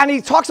 And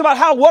he talks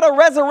about what a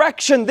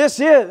resurrection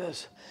this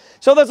is.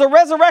 So there's a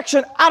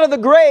resurrection out of the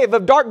grave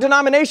of dark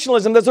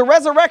denominationalism. There's a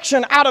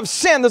resurrection out of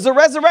sin. There's a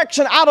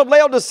resurrection out of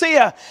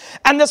Laodicea.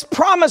 And this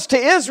promise to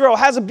Israel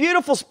has a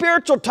beautiful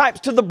spiritual type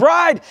to the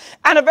bride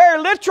and a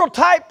very literal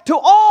type to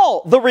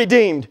all the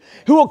redeemed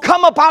who will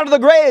come up out of the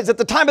graves at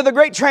the time of the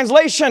great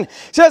translation.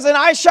 It says, and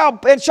I shall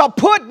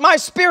put my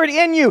spirit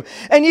in you,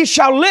 and ye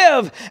shall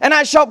live, and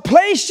I shall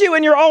place you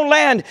in your own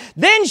land.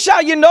 Then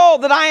shall you know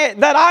that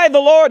I, the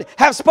Lord,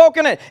 have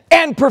spoken it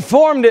and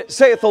performed it,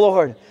 saith the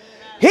Lord.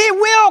 He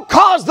will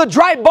cause the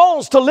dry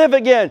bones to live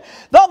again.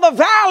 Though the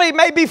valley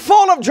may be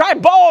full of dry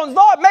bones,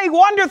 though it may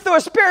wander through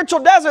a spiritual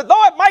desert,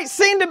 though it might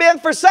seem to be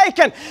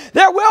forsaken,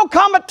 there will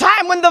come a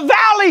time when the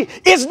valley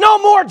is no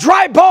more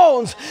dry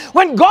bones.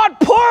 When God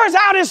pours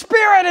out His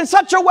Spirit in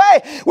such a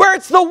way where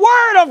it's the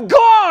Word of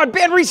God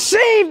being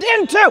received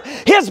into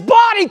His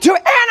body to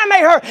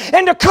animate her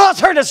and to cause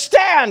her to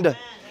stand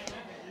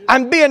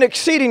and be an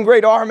exceeding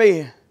great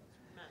army,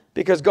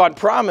 because God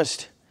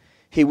promised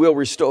He will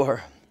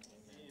restore.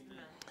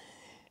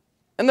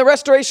 And the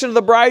restoration of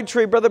the bride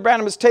tree, Brother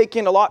Branham is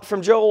taking a lot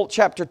from Joel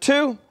chapter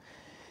 2.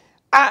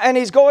 And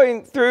he's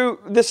going through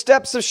the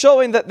steps of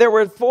showing that there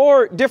were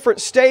 4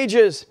 different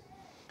stages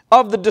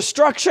of the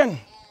destruction.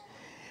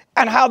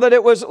 And how that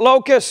it was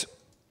locust,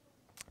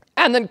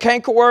 and then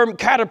cankerworm,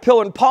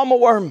 caterpillar, and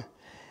palmerworm.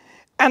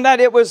 And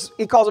that it was,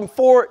 he calls them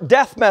 4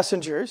 death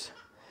messengers.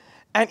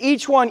 And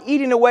each one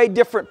eating away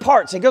different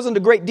parts. He goes into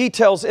great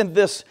details in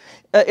this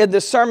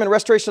sermon,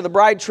 Restoration of the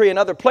Bride Tree, and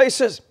other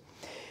places.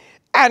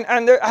 And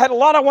I had a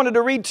lot I wanted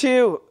to read to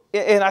you,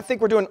 and I think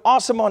we're doing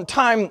awesome on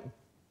time.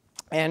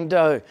 And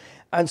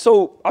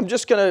so I'm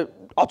just going to,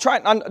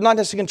 I'm not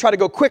necessarily going to try to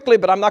go quickly,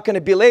 but I'm not going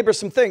to belabor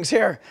some things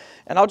here.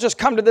 And I'll just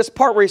come to this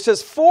part where he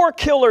says, 4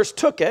 killers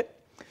took it,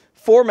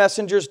 4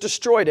 messengers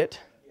destroyed it.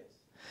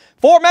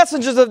 4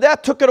 messengers of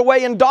death took it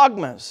away in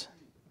dogmas.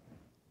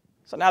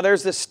 So now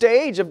there's this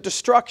stage of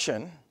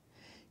destruction.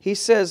 He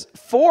says,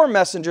 4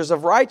 messengers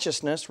of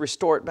righteousness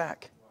restore it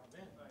back.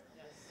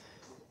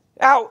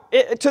 Now,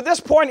 to this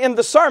point in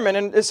the sermon,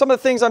 and some of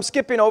the things I'm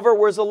skipping over,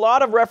 was a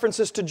lot of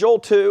references to Joel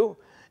 2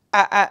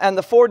 and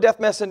the 4 death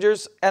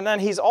messengers. And then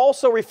he's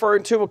also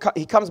referring to,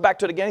 he comes back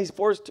to it again, he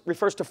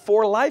refers to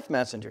 4 life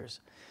messengers.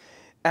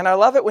 And I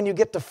love it when you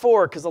get to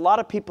 4, because a lot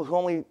of people who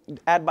only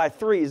add by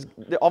 3,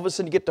 all of a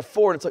sudden you get to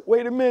 4, and it's like,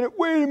 wait a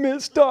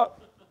minute,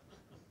 stop.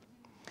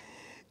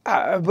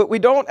 But we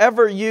don't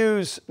ever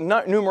use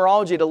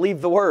numerology to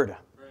leave the word.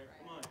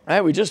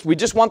 Right? We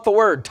just want the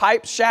word.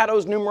 Types,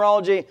 shadows,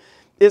 numerology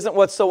isn't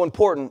what's so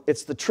important.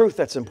 It's the truth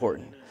that's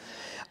important.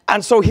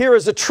 And so here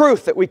is a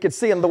truth that we could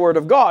see in the Word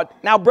of God.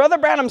 Now, Brother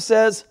Branham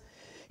says,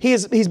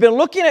 he's been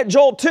looking at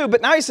Joel 2,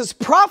 but now he says,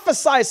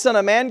 prophesy, son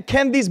of man,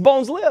 can these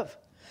bones live?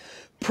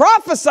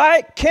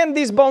 Prophesy, can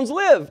these bones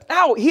live?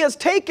 Now, he has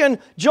taken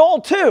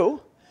Joel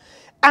 2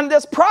 and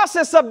this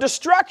process of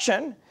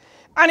destruction,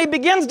 and he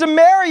begins to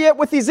marry it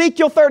with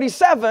Ezekiel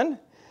 37.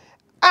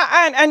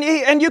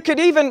 And you could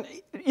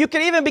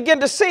even begin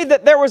to see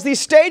that there was these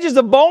stages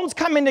of bones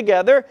coming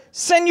together,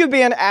 sinew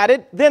being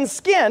added, then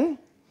skin.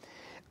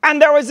 And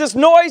there was this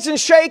noise and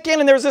shaking,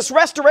 and there's this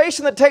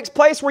restoration that takes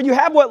place where you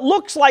have what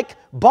looks like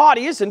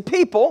bodies and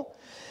people.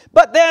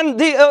 But then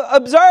the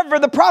observer,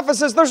 the prophet,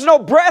 says there's no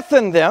breath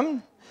in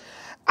them.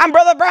 And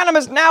Brother Branham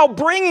is now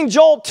bringing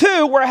Joel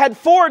 2, where it had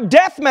 4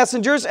 death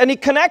messengers, and he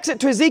connects it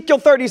to Ezekiel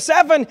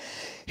 37.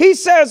 He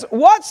says,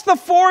 what's the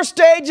 4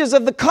 stages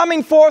of the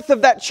coming forth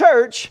of that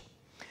church?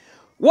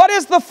 What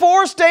is the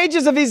 4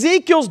 stages of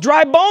Ezekiel's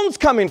dry bones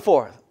coming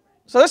forth?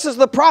 So this is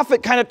the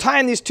prophet kind of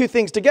tying these two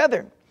things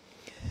together.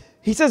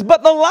 He says,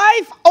 but the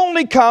life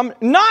only come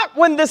not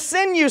when the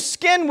sinew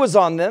skin was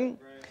on them,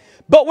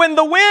 but when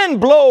the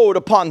wind blowed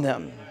upon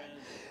them.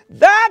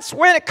 That's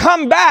when it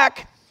come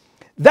back.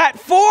 That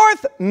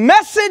 4th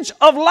message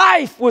of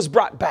life was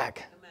brought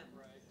back.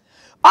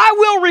 I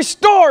will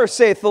restore,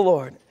 saith the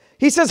Lord.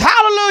 He says,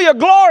 hallelujah,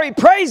 glory,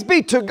 praise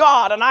be to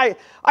God. And I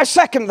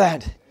second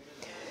that.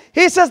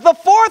 He says, the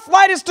 4th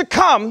light is to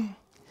come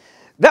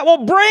that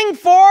will bring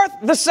forth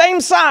the same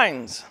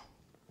signs.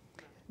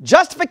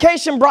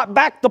 Justification brought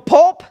back the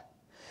pulp.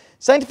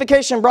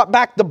 Sanctification brought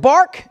back the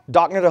bark.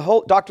 Doctrine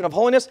of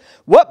holiness.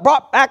 What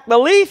brought back the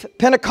leaf?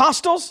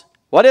 Pentecostals.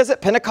 What is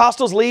it?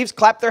 Pentecostals, leaves,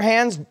 clap their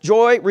hands,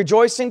 joy,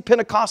 rejoicing,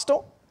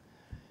 Pentecostal.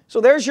 So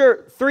there's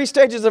your 3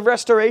 stages of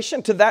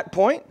restoration to that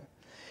point.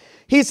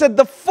 He said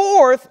the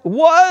 4th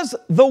was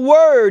the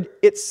Word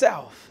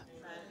itself.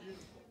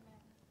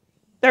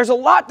 There's a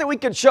lot that we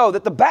could show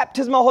that the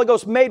baptism of the Holy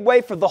Ghost made way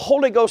for the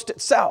Holy Ghost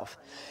itself.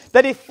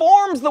 That He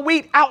forms the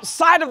wheat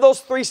outside of those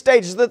 3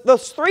 stages.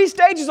 Those 3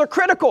 stages are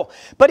critical.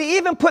 But He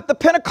even put the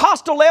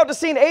Pentecostal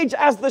Laodicean age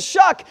as the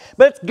shuck.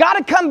 But it's got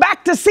to come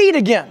back to seed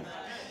again.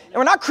 And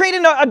we're not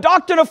creating a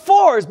doctrine of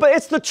 4s, but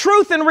it's the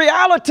truth and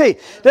reality.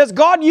 That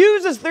God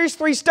uses these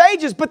 3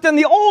 stages, but then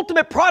the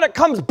ultimate product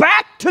comes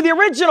back to the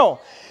original.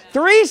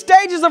 3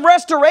 stages of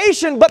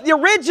restoration, but the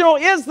original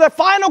is the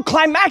final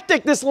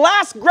climactic. This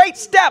last great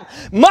step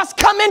must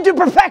come into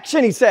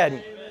perfection, he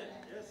said.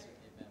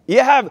 You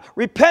have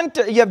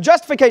repentance, you have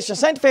justification,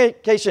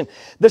 sanctification,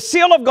 the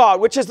seal of God,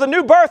 which is the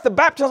new birth, the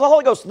baptism of the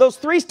Holy Ghost. Those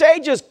 3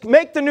 stages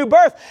make the new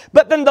birth,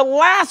 but then the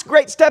last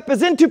great step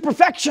is into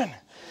perfection.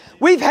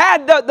 We've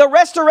had the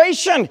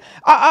restoration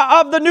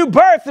of the new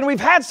birth, and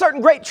we've had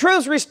certain great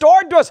truths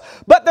restored to us,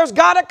 but there's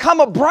got to come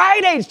a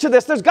bride age to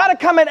this. There's got to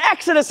come an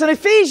Exodus and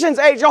Ephesians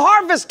age, a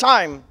harvest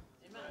time.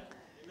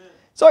 Amen.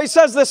 So he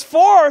says this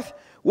 4th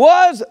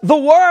was the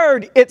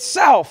Word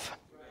itself.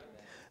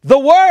 The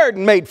Word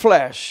made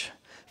flesh.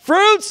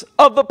 Fruits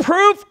of the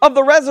proof of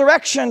the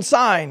resurrection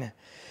sign.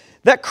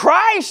 That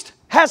Christ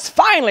has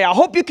finally, I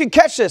hope you can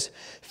catch this,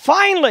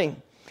 finally,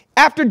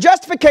 after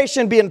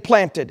justification being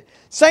planted,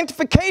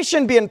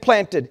 sanctification being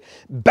planted,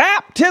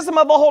 baptism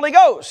of the Holy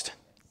Ghost,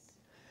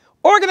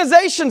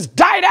 organizations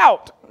died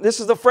out. This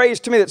is the phrase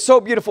to me that's so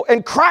beautiful.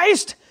 And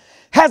Christ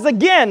has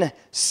again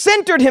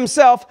centered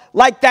Himself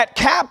like that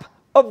cap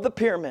of the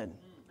pyramid.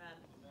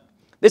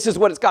 This is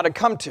what it's got to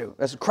come to.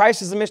 As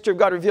Christ is the mystery of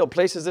God revealed,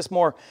 places this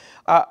more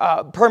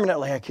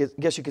permanently, I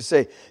guess you could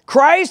say.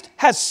 Christ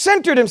has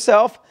centered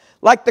Himself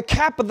like the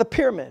cap of the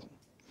pyramid.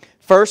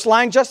 First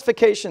line,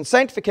 justification,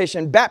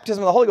 sanctification,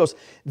 baptism of the Holy Ghost.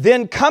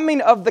 Then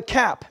coming of the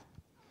cap.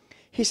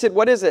 He said,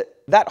 what is it?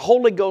 That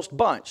Holy Ghost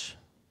bunch.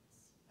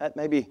 That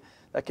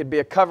could be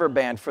a cover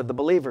band for the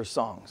Believers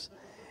songs.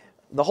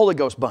 The Holy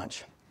Ghost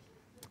bunch.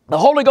 The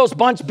Holy Ghost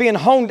bunch being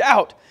honed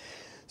out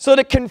so that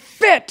it can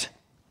fit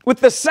with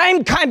the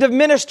same kind of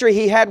ministry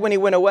He had when He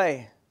went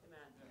away.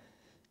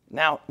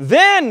 Now,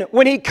 then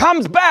when He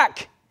comes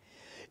back,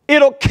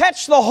 it'll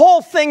catch the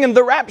whole thing in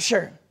the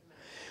rapture.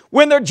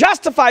 When they're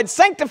justified,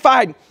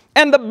 sanctified,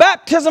 and the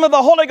baptism of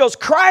the Holy Ghost,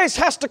 Christ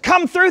has to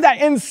come through that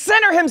and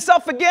center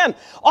Himself again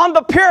on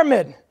the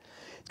pyramid.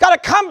 He's got to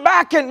come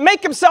back and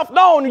make Himself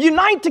known,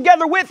 unite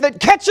together with it,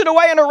 catch it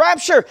away in a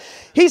rapture.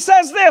 He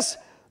says this,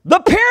 the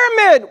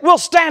pyramid will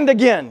stand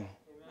again.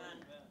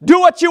 Do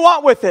what you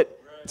want with it.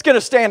 It's going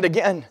to stand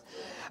again.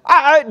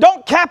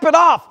 Don't cap it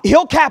off.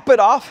 He'll cap it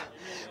off.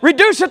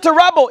 Reduce it to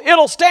rubble.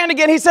 It'll stand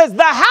again. He says,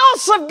 the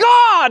house of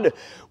God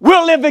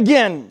will live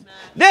again.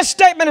 This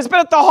statement has been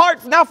at the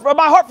heart now for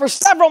my heart for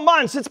several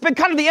months. It's been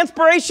kind of the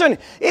inspiration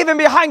even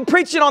behind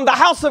preaching on the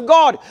house of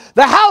God.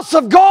 The house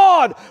of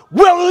God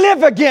will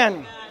live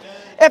again.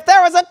 If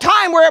there was a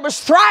time time where it was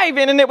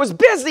thriving and it was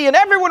busy and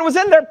everyone was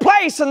in their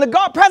place and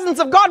the presence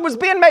of God was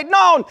being made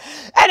known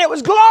and it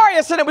was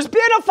glorious and it was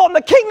beautiful and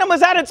the kingdom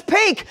was at its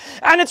peak,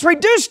 and it's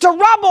reduced to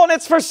rubble and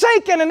it's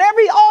forsaken and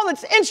all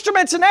its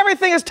instruments and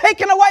everything is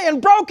taken away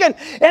and broken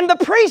and the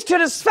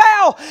priesthood is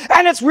fell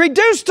and it's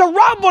reduced to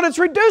rubble and it's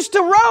reduced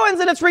to ruins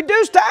and it's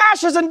reduced to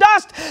ashes and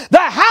dust. The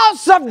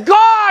house of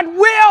God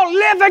will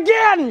live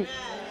again.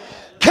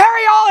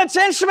 Carry all its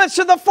instruments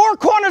to the four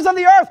corners of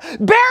the earth.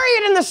 Bury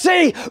it in the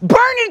sea.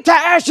 Burn it to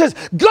ashes.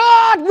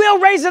 God will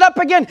raise it up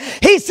again.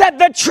 He said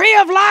the tree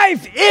of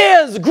life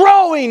is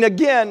growing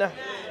again.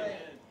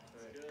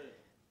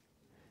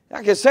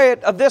 I can say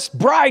it of this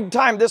bride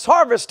time, this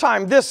harvest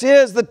time. This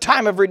is the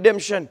time of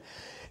redemption.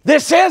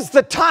 This is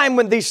the time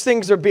when these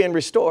things are being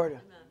restored.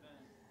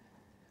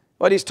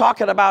 What he's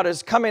talking about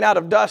is coming out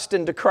of dust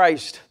into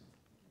Christ.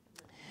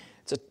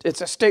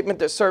 It's a statement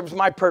that serves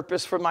my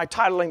purpose for my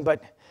titling,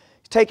 but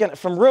taking it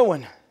from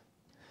ruin,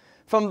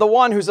 from the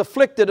one who's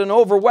afflicted and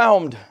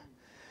overwhelmed,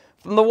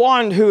 from the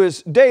one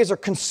whose days are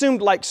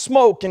consumed like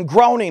smoke and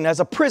groaning as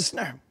a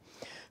prisoner,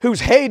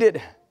 who's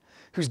hated,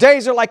 whose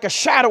days are like a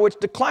shadow which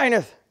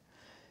declineth,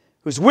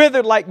 who's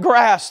withered like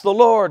grass. The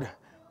Lord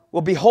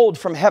will behold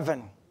from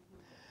heaven,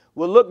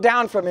 will look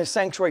down from his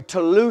sanctuary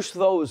to loose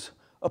those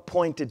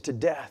appointed to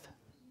death,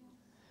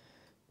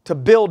 to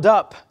build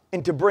up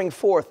and to bring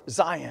forth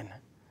Zion.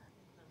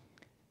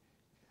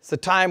 It's the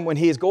time when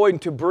he is going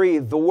to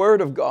breathe the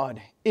word of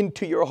God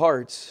into your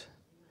hearts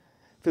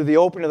through the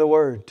opening of the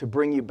word to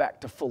bring you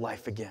back to full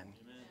life again.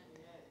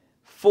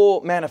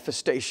 Full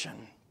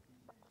manifestation.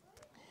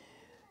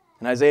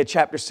 In Isaiah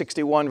chapter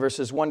 61,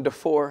 verses 1 to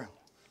 4,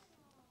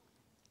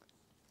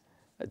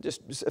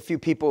 just a few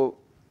people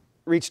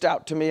reached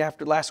out to me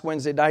after last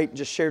Wednesday night and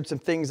just shared some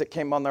things that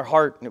came on their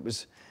heart. And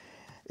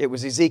it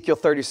was Ezekiel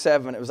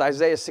 37. It was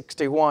Isaiah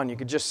 61. You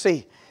could just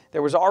see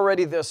there was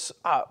already this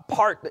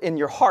part in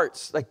your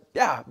hearts, like,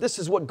 yeah, this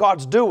is what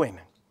God's doing.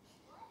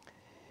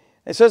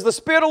 It says, the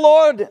Spirit of the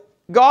Lord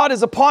God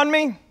is upon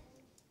me,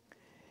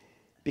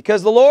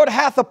 because the Lord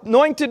hath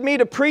anointed me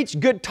to preach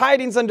good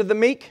tidings unto the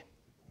meek.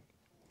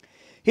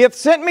 He hath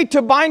sent me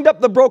to bind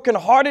up the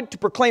brokenhearted, to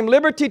proclaim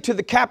liberty to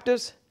the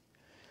captives,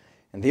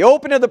 and the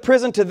opening of the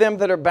prison to them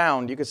that are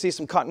bound. You could see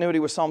some continuity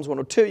with Psalms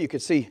 102. You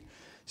could see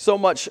so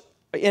much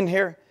in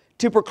here.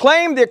 To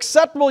proclaim the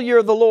acceptable year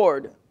of the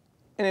Lord.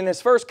 And in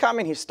his first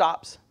coming, he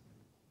stops.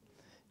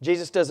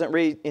 Jesus doesn't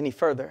read any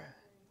further.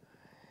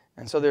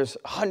 And so there's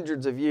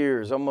hundreds of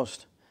years,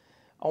 almost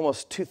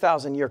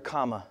 2,000 year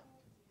comma.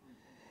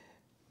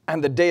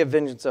 And the day of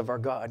vengeance of our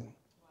God.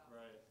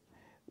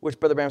 Which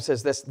Brother Branham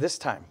says this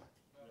time.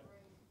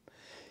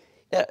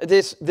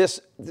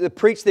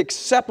 Preach the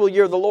acceptable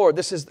year of the Lord.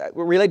 This is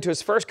related to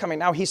his first coming.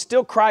 Now he's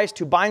still Christ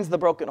who binds the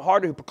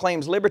brokenhearted, who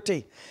proclaims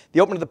liberty,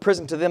 the opening of the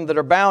prison to them that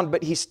are bound.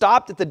 But he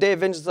stopped at the day of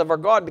vengeance of our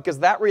God because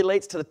that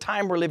relates to the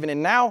time we're living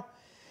in now.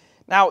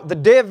 Now the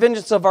day of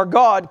vengeance of our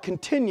God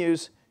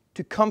continues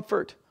to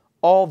comfort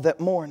all that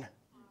mourn.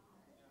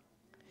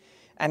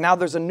 And now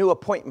there's a new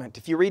appointment.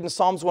 If you read in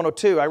Psalms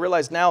 102, I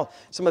realize now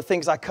some of the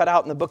things I cut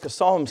out in the book of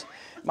Psalms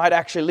might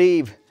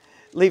actually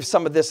leave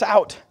some of this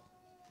out.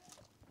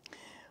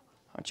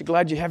 Aren't you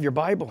glad you have your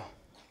Bible?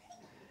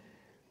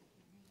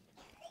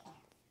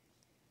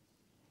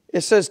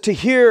 It says to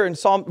hear in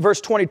Psalm verse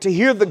 20, to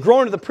hear the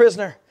groan of the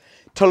prisoner,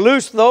 to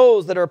loose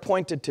those that are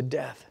appointed to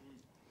death.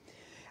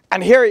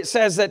 And here it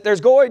says that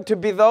there's going to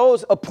be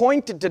those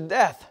appointed to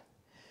death.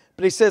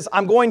 But he says,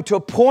 I'm going to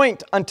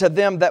appoint unto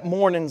them that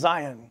mourn in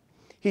Zion.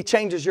 He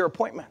changes your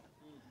appointment.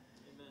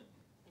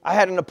 I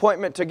had an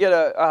appointment to get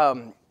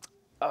a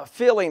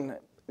feeling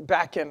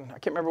back in, I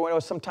can't remember when it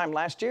was, sometime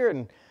last year,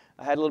 and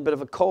I had a little bit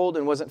of a cold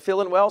and wasn't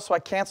feeling well, so I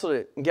canceled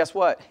it. And guess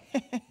what?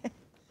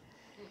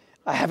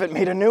 I haven't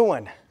made a new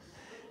one.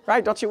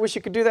 Right? Don't you wish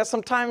you could do that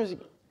sometimes?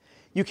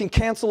 You can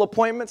cancel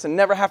appointments and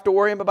never have to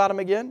worry about them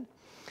again.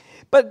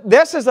 But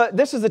this is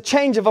a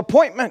change of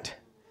appointment.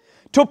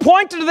 To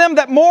appoint to them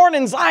that mourn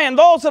in Zion,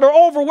 those that are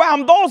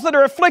overwhelmed, those that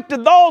are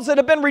afflicted, those that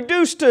have been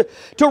reduced to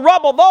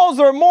rubble, those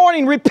that are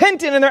mourning,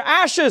 repenting in their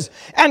ashes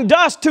and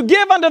dust, to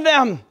give unto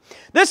them.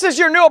 This is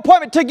your new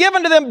appointment, to give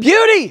unto them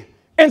beauty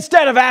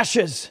instead of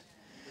ashes.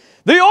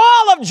 The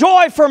oil of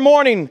joy for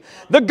mourning.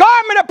 The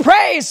garment of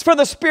praise for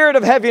the spirit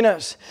of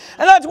heaviness.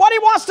 And that's what he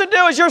wants to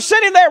do is you're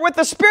sitting there with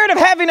the spirit of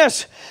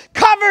heaviness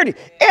covered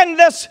in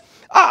this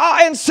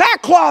in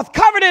sackcloth,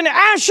 covered in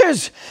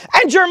ashes,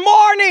 and you're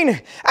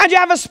mourning, and you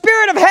have a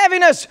spirit of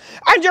heaviness,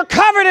 and you're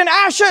covered in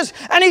ashes,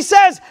 and he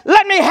says,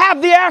 let me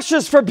have the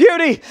ashes for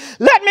beauty.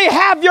 Let me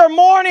have your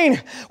mourning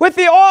with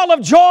the oil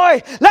of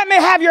joy. Let me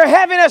have your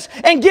heaviness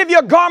and give you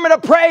a garment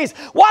of praise.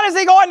 What is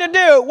he going to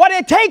do? What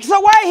he takes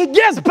away, he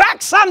gives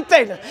back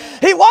something.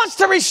 He wants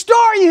to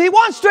restore you. He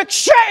wants to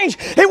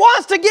exchange. He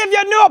wants to give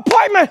you a new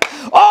appointment.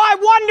 Oh, I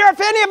wonder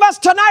if any of us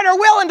tonight are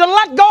willing to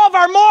let go of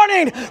our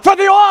mourning for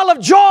the oil of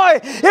joy.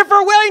 If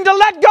we're willing to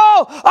let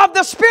go of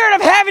the spirit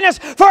of heaviness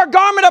for a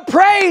garment of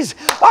praise,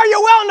 are you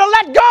willing to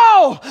let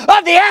go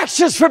of the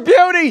ashes for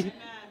beauty?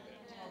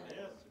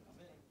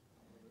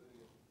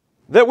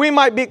 that we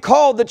might be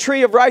called the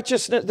tree of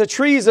righteousness, the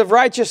trees of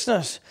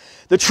righteousness,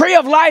 the tree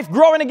of life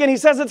growing again. He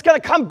says it's going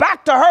to come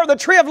back to her, the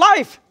tree of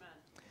life.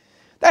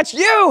 That's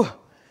you.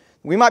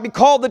 We might be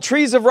called the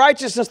trees of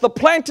righteousness, the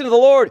planting of the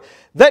Lord,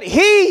 that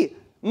He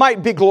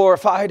might be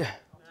glorified.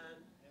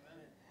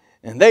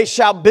 And they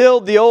shall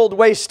build the old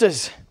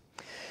wastes.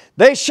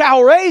 They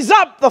shall raise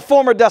up the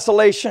former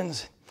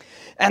desolations.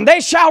 And they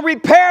shall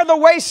repair the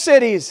waste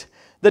cities,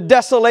 the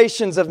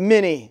desolations of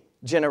many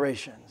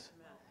generations.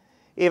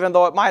 Even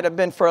though it might have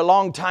been for a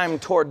long time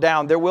torn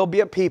down, there will be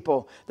a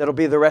people that will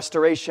be the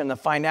restoration, the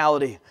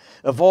finality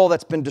of all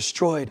that's been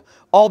destroyed,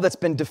 all that's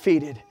been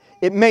defeated.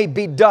 It may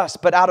be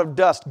dust, but out of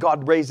dust,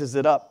 God raises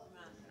it up.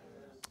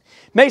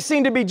 It may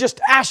seem to be just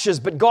ashes,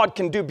 but God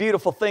can do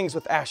beautiful things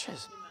with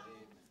ashes.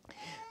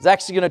 He's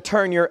actually going to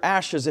turn your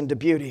ashes into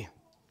beauty,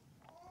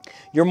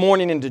 your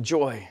mourning into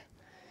joy,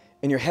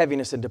 and your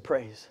heaviness into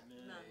praise.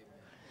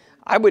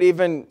 I would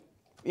even,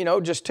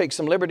 just take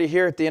some liberty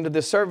here at the end of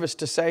this service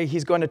to say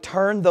He's going to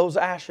turn those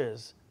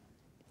ashes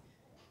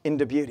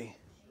into beauty.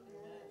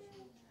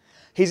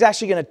 He's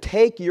actually going to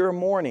take your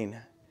mourning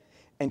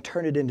and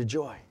turn it into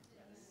joy.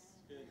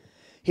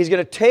 He's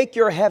going to take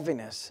your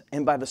heaviness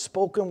and by the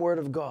spoken word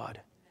of God,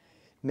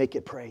 make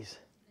it praise.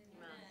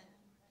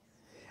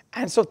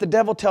 And so if the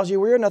devil tells you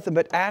we're nothing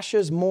but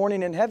ashes,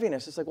 mourning, and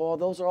heaviness, it's like, well,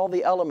 those are all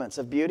the elements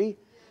of beauty,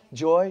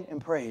 joy, and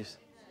praise.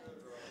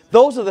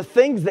 Those are the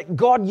things that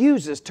God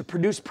uses to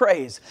produce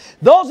praise.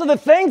 Those are the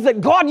things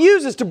that God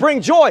uses to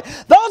bring joy.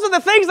 Those are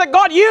the things that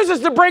God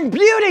uses to bring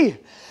beauty.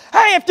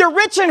 Hey, if you're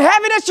rich in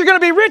heaviness, you're going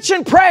to be rich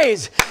in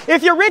praise.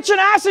 If you're rich in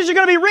ashes, you're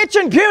going to be rich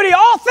in beauty.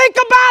 Oh, think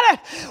about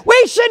it.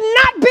 We should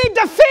not be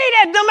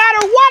defeated no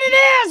matter what it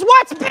is,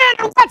 what's been,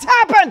 or what's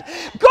happened.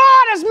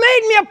 God has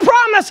made me a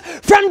promise.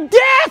 From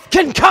death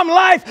can come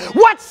life.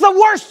 What's the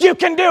worst you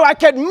can do? I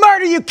could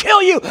murder you,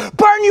 kill you,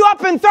 burn you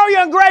up, and throw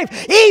you in a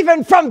grave.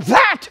 Even from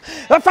that,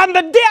 from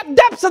the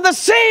depths of the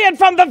sea and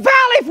from the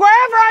valley,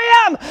 wherever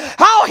I am,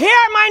 I'll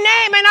hear my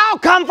name and I'll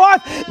come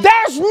forth.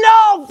 There's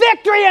no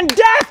victory in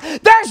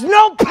death. There's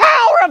no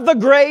power of the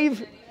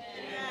grave.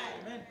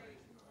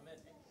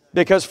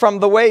 Because from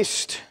the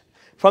waste,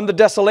 from the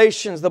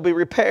desolations, there'll be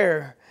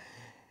repair.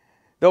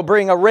 There'll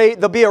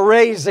be a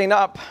raising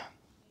up.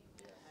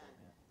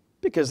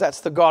 Because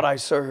that's the God I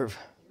serve.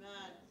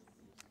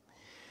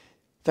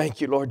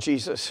 Thank you, Lord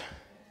Jesus.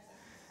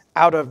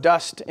 Out of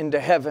dust into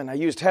heaven. I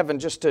used heaven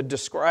just to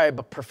describe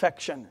a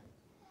perfection,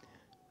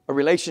 a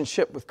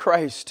relationship with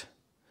Christ.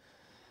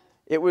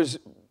 It was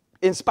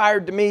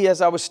inspired to me as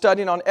I was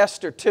studying on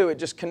Esther too. It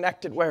just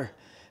connected where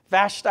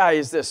Vashti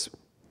is this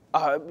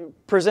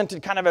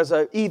presented kind of as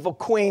an evil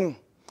queen,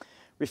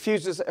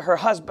 refuses her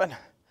husband,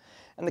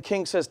 and the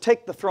king says,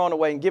 take the throne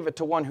away and give it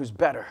to one who's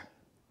better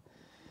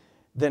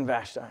than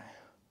Vashti.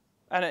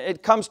 And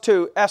it comes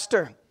to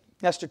Esther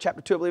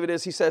chapter 2, I believe it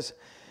is. He says,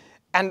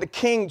 and the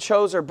king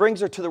chose her, brings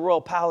her to the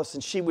royal palace,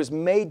 and she was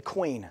made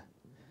queen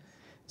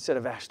instead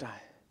of Vashti.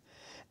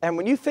 And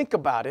when you think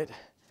about it,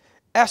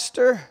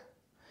 Esther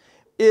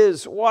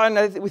is one,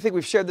 we think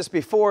we've shared this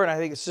before, and I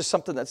think it's just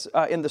something that's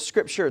in the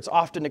scripture. It's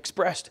often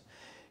expressed.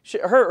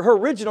 Her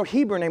original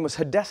Hebrew name was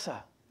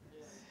Hadassah,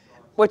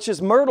 which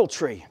is myrtle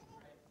tree.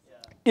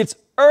 It's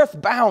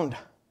earthbound.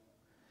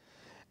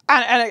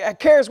 And it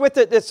carries with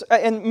it this,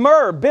 and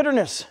myrrh,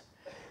 bitterness.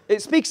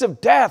 It speaks of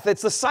death.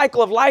 It's the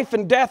cycle of life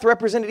and death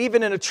represented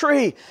even in a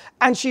tree.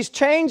 And she's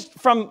changed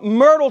from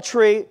myrtle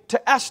tree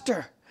to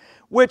Esther,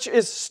 which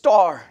is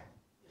star.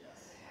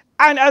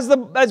 And as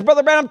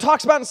Brother Branham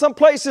talks about in some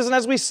places, and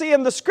as we see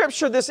in the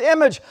scripture, this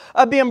image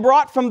of being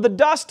brought from the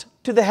dust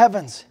to the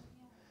heavens.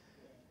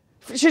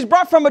 She's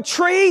brought from a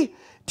tree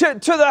to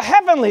the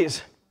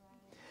heavenlies.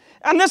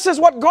 And this is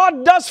what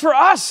God does for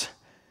us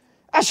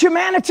as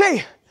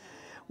humanity.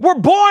 We're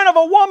born of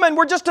a woman.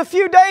 We're just a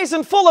few days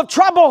and full of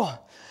trouble.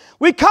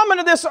 We come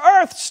into this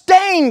earth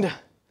stained.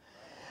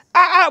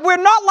 We're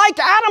not like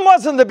Adam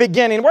was in the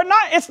beginning.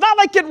 It's not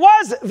like it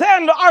was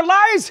then. Our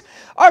lives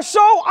are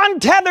so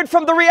untethered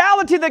from the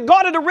reality that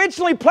God had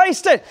originally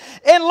placed it.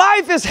 And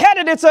life is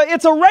headed.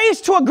 It's a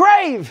race to a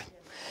grave.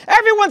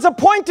 Everyone's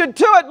appointed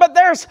to it, but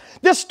there's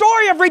this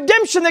story of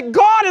redemption that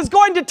God is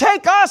going to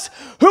take us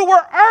who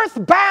were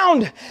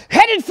earthbound,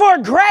 headed for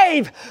a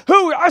grave,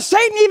 who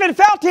Satan even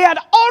felt he had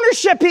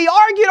ownership. He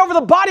argued over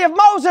the body of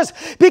Moses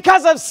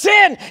because of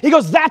sin. He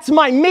goes, that's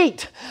my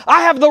meat.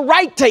 I have the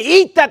right to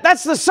eat that.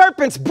 That's the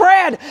serpent's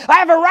bread. I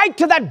have a right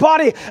to that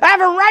body. I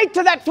have a right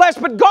to that flesh.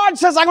 But God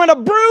says, I'm going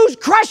to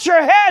crush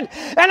your head,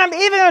 and I'm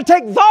even going to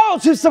take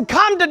those who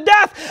succumb to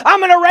death.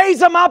 I'm going to raise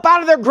them up out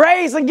of their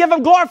graves and give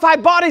them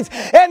glorified bodies.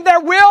 And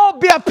there will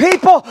be a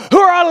people who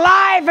are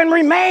alive and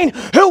remain,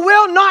 who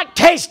will not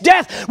taste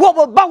death, but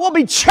will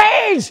be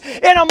changed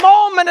in a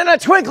moment, in a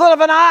twinkling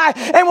of an eye,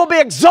 and will be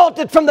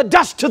exalted from the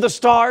dust to the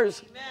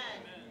stars. Amen.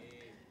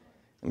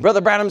 And Brother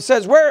Branham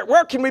says,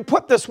 where can we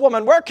put this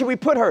woman? Where can we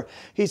put her?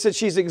 He said,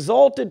 she's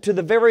exalted to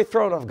the very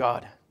throne of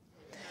God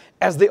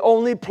as the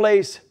only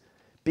place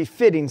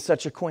befitting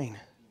such a queen.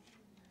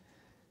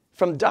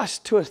 From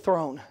dust to a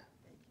throne,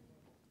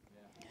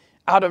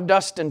 out of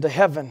dust into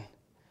heaven,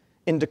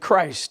 into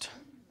Christ.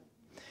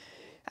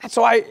 And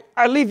so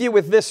I leave you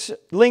with this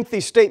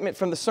lengthy statement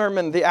from the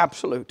sermon, The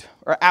Absolute,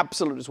 or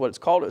Absolute is what it's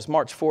called. It was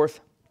March 4th.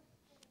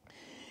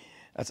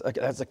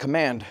 That's a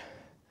command,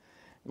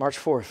 March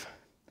 4th.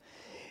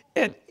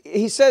 And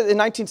he said in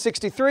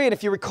 1963, and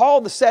if you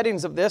recall the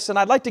settings of this, and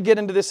I'd like to get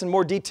into this in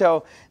more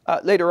detail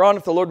later on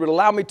if the Lord would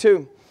allow me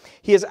to,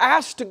 he is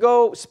asked to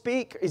go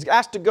speak. He's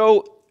asked to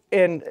go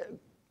and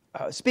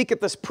speak at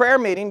this prayer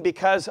meeting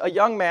because a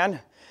young man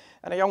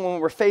and a young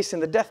woman were facing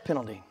the death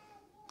penalty.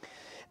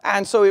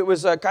 And so it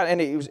was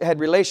and he had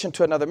relation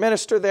to another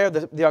minister there.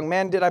 The young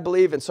man did, I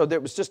believe. And so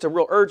there was just a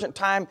real urgent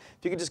time.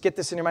 If you could just get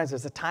this in your minds,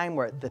 there's a time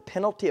where the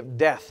penalty of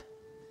death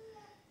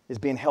is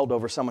being held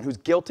over someone who's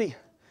guilty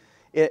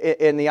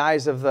in the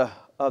eyes of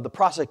the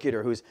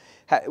prosecutor,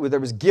 there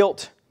was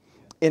guilt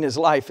in his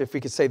life, if we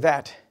could say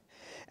that.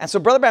 And so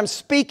Brother Branham's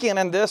speaking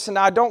on this, and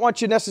I don't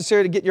want you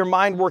necessarily to get your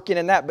mind working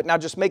in that, but now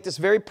just make this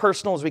very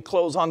personal as we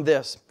close on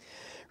this.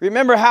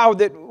 Remember how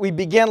that we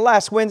began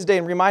last Wednesday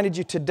and reminded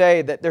you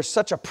today that there's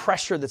such a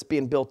pressure that's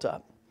being built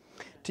up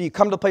till you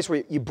come to a place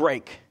where you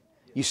break,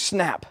 you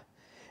snap,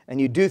 and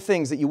you do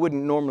things that you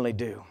wouldn't normally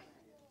do.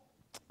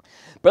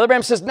 Brother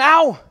Branham says,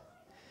 now,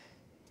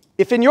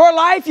 if in your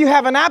life you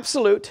have an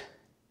absolute,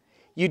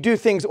 you do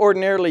things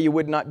ordinarily you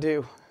would not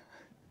do.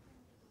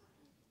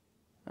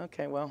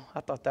 Okay, well,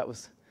 I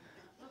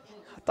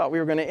thought we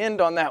were going to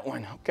end on that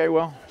one. Okay,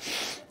 well,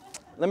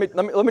 let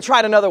me try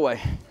it another way.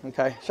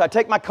 Okay, should I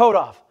take my coat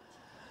off?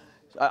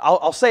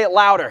 I'll say it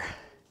louder.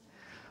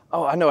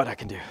 Oh, I know what I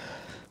can do.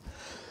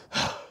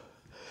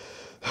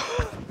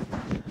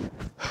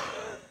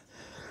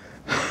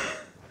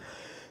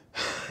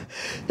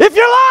 If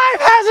your life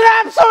has an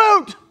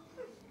absolute,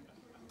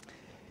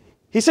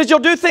 he says you'll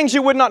do things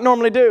you would not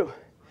normally do,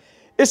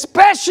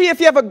 especially if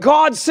you have a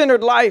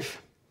God-centered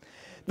life.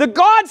 The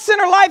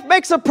God-centered life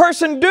makes a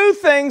person do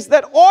things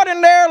that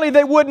ordinarily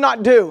they would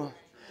not do.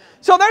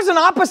 So there's an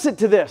opposite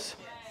to this.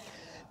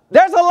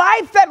 There's a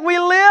life that we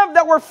live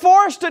that we're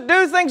forced to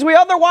do things we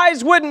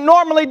otherwise wouldn't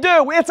normally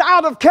do. It's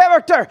out of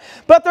character.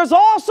 But there's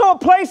also a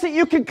place that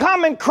you can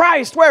come in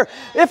Christ where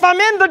if I'm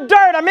in the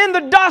dirt, I'm in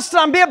the dust,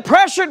 and I'm being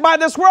pressured by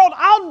this world,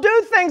 I'll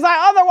do things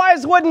I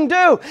otherwise wouldn't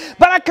do.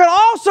 But I could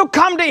also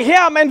come to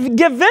Him and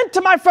give vent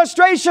to my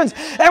frustrations.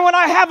 And when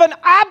I have an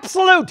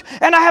absolute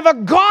and I have a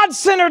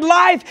God-centered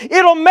life,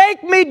 it'll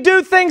make me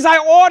do things I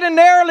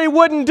ordinarily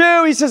wouldn't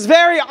do. He says,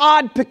 very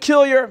odd,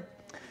 peculiar.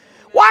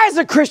 Why is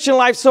the Christian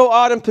life so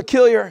odd and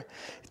peculiar?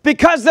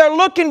 Because they're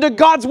looking to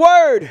God's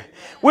Word,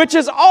 which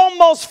is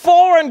almost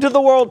foreign to the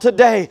world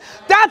today.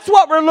 That's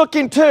what we're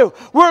looking to.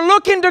 We're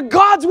looking to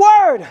God's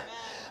Word.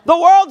 The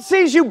world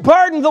sees you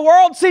burdened. The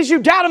world sees you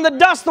down in the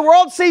dust. The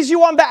world sees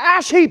you on the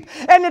ash heap.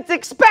 And it's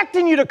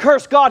expecting you to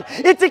curse God.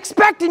 It's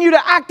expecting you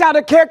to act out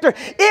of character.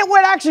 It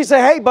would actually say,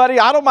 hey, buddy,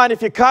 I don't mind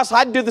if you cuss.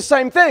 I'd do the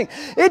same thing.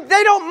 They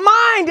don't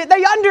mind.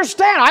 They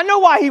understand. I know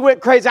why he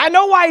went crazy. I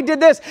know why he did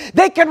this.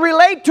 They can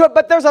relate to it.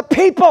 But there's a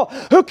people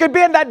who could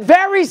be in that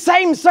very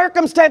same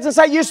circumstance and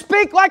say, you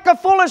speak like a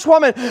foolish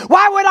woman.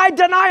 Why would I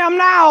deny him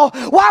now?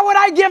 Why would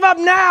I give up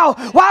now?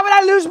 Why would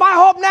I lose my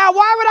hope now?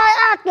 Why would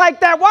I act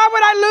like that? Why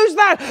would I lose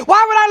that?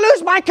 Why would I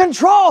lose my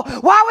control?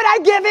 Why would I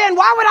give in?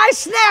 Why would I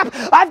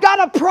snap? I've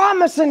got a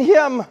promise in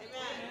Him. Amen.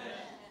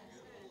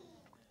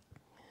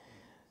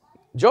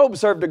 Job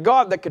served a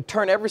God that could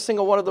turn every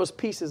single one of those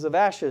pieces of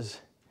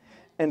ashes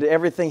into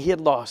everything he had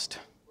lost.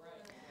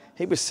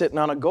 He was sitting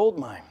on a gold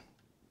mine.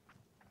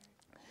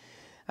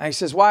 And he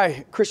says,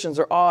 why Christians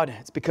are odd?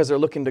 It's because they're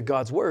looking to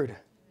God's Word.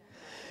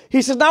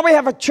 He says, now we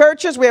have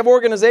churches, we have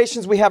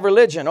organizations, we have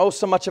religion. Oh,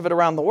 so much of it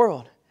around the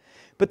world.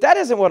 But that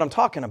isn't what I'm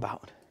talking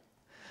about.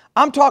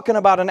 I'm talking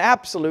about an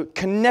absolute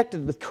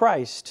connected with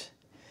Christ.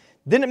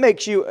 Then it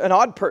makes you an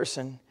odd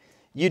person.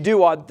 You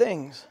do odd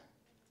things.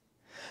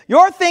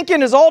 Your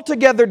thinking is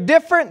altogether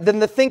different than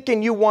the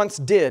thinking you once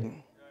did.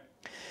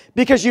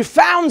 Because you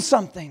found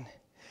something.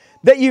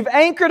 That you've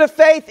anchored a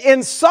faith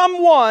in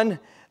someone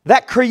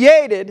that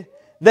created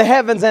the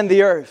heavens and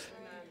the earth.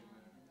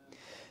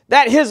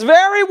 That His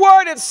very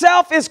Word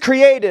itself is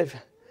creative.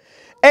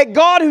 A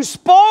God who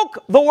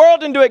spoke the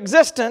world into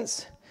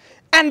existence.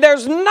 And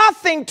there's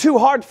nothing too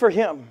hard for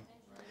Him.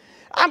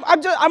 I'm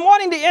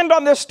wanting to end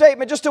on this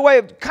statement, just a way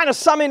of kind of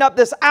summing up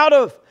this out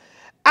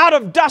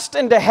of dust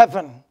into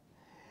heaven.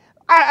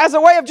 As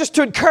a way of just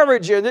to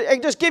encourage you,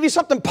 just give you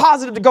something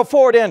positive to go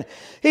forward in.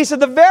 He said,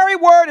 the very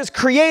Word is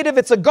creative.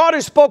 It's a God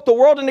who spoke the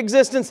world into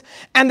existence,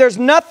 and there's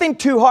nothing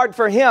too hard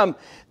for Him.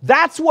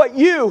 That's what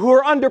you who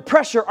are under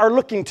pressure are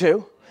looking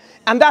to.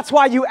 And that's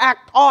why you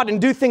act odd and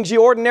do things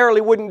you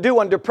ordinarily wouldn't do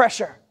under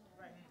pressure.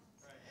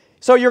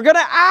 So you're going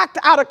to act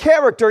out of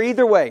character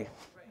either way.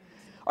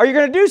 Or you're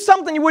going to do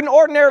something you wouldn't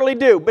ordinarily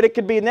do, but it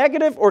could be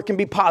negative or it can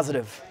be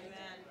positive.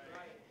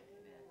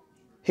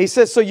 He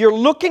says, so you're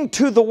looking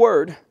to the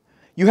Word.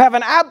 You have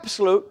an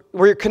absolute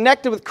where you're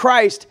connected with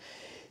Christ,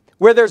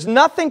 where there's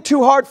nothing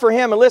too hard for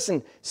Him. And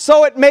listen,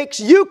 so it makes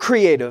you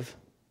creative.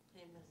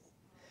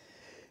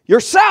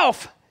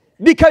 Yourself,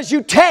 because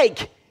you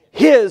take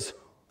His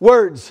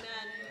words.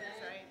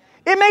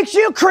 It makes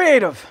you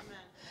creative.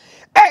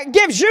 It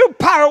gives you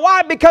power.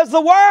 Why? Because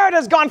the word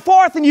has gone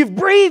forth and you've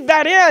breathed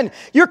that in.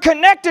 You're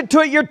connected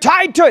to it. You're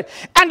tied to it.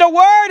 And the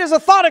word is a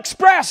thought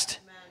expressed.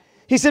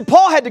 He said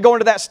Paul had to go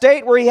into that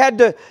state where he had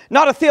to,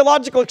 not a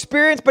theological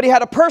experience, but he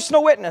had a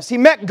personal witness. He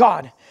met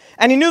God.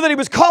 And he knew that he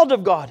was called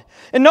of God.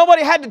 And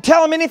nobody had to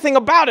tell him anything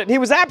about it. He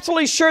was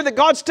absolutely sure that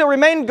God still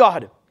remained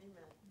God.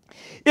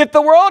 If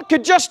the world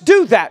could just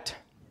do that.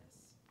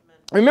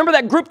 Remember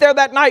that group there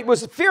that night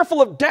was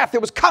fearful of death.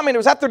 It was coming. It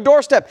was at their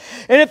doorstep.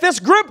 And if this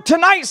group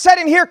tonight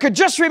sitting here could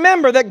just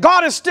remember that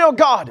God is still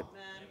God.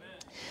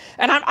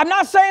 And I'm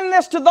not saying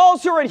this to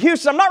those who are in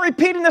Houston. I'm not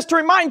repeating this to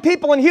remind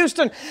people in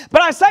Houston.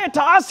 But I say it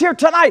to us here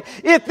tonight.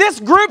 If this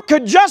group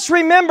could just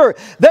remember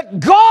that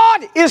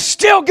God is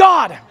still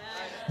God.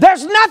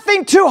 There's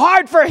nothing too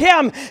hard for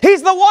Him.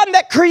 He's the one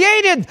that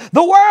created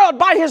the world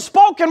by His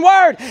spoken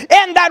word.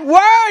 And that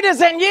word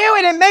is in you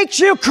and it makes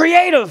you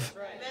creative.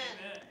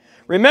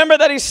 Remember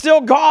that He's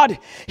still God.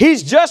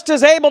 He's just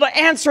as able to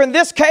answer in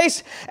this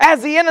case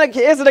as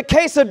is it a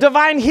case of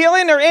divine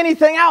healing or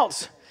anything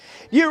else.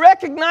 You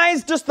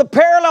recognize just the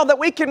parallel that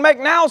we can make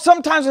now.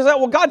 Sometimes we say,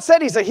 well, God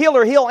said He's a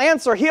healer. He'll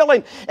answer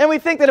healing. And we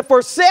think that if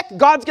we're sick,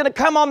 God's going to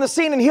come on the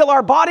scene and heal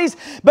our bodies.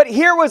 But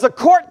here was a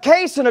court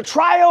case and a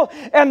trial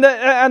and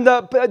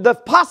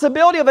the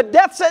possibility of a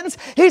death sentence.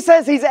 He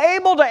says He's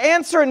able to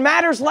answer in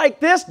matters like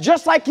this,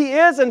 just like He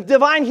is in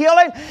divine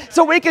healing.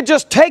 So we could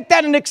just take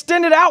that and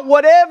extend it out.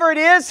 Whatever it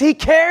is, He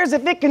cares.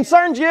 If it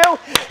concerns you,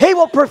 He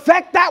will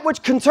perfect that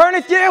which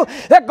concerneth you.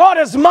 That God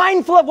is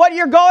mindful of what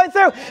you're going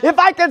through. If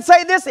I could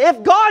say this,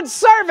 if God's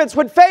servants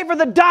would favor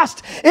the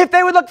dust, if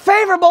they would look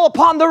favorable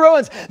upon the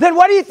ruins, then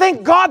what do you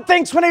think God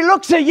thinks when He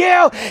looks at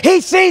you?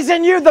 He sees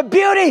in you the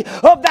beauty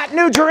of that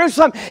new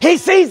Jerusalem. He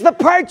sees the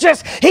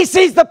purchase. He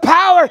sees the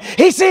power.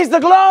 He sees the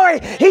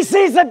glory. He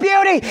sees the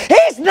beauty.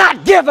 He's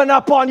not given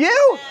up on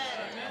you.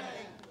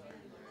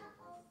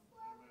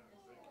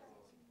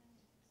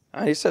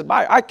 And He says,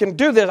 I can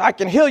do this. I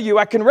can heal you.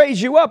 I can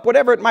raise you up,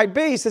 whatever it might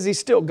be. He says He's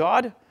still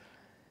God. In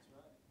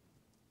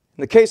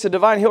the case of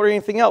divine healing or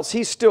anything else,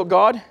 He's still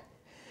God.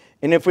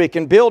 And if we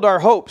can build our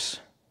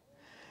hopes,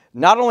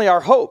 not only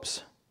our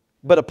hopes,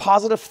 but a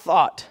positive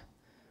thought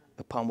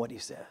upon what He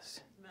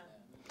says. Amen.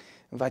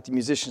 Invite the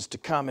musicians to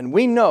come, and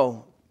we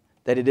know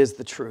that it is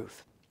the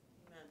truth.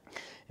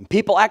 Amen. And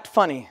people act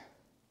funny.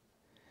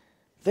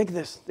 Think of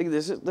this.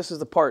 This is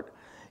the part.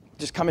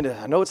 Just coming to,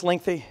 I know it's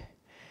lengthy.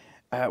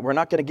 We're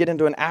not going to get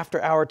into an after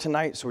hour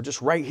tonight, so we're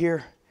just right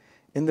here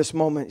in this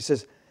moment. He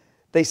says,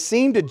 they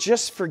seem to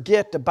just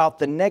forget about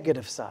the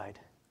negative side.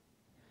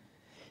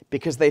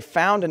 Because they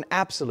found an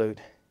absolute,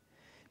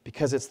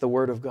 because it's the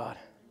Word of God.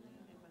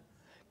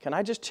 Can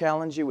I just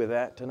challenge you with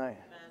that tonight?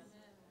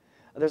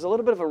 There's a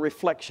little bit of a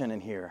reflection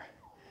in here.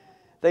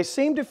 They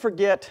seem to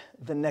forget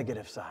the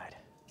negative side.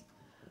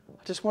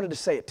 I just wanted to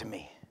say it to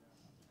me.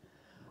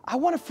 I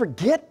want to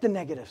forget the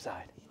negative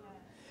side.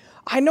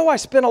 I know I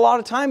spent a lot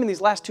of time in these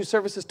last two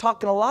services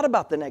talking a lot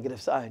about the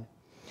negative side.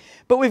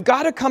 But we've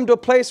got to come to a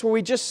place where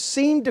we just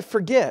seem to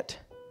forget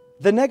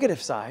the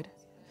negative side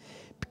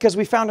because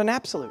we found an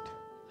absolute.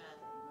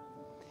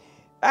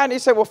 And he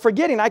said, well,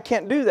 forgetting, I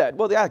can't do that.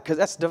 Well, yeah, because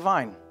that's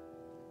divine.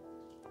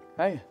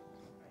 Right?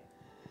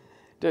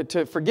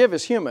 To forgive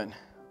is human.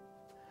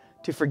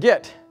 To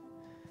forget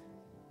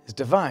is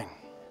divine.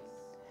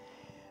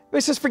 But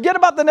he says, forget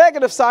about the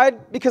negative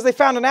side because they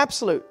found an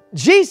absolute.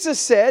 Jesus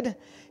said,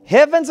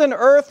 heavens and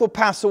earth will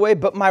pass away,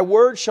 but my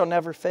word shall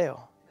never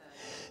fail.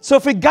 So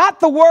if we got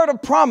the word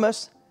of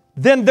promise,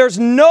 then there's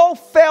no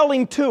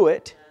failing to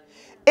it.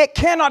 It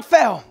cannot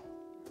fail.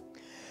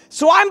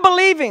 So I'm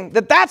believing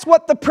that that's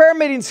what the prayer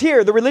meetings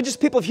here, the religious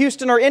people of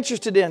Houston, are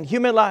interested in,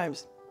 human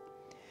lives.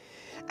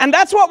 And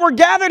that's what we're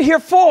gathered here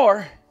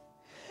for,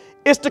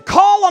 is to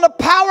call on a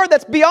power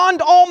that's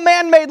beyond all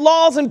man-made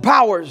laws and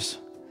powers.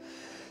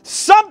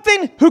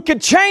 Something who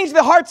could change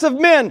the hearts of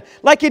men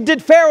like it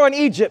did Pharaoh in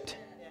Egypt.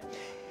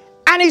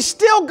 And He's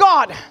still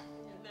God.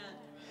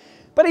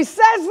 But He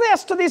says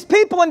this to these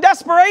people in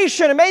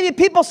desperation, and maybe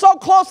people so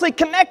closely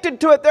connected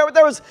to it, there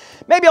was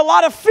maybe a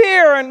lot of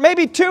fear and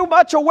maybe too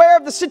much aware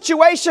of the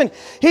situation.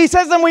 He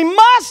says, and we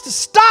must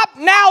stop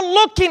now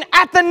looking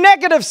at the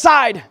negative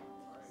side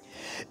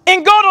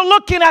and go to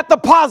looking at the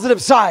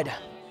positive side.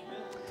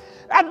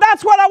 And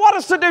that's what I want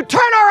us to do.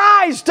 Turn our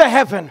eyes to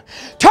heaven.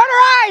 Turn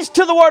our eyes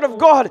to the Word of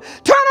God.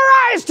 Turn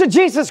our eyes to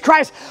Jesus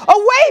Christ.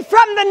 Away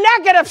from the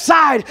negative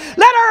side.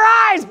 Let our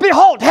eyes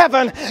behold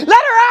heaven. Let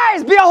our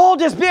eyes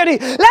behold His beauty.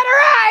 Let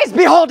our eyes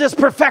behold His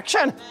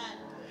perfection.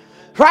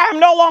 For I am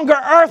no longer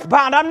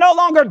earthbound. I'm no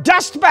longer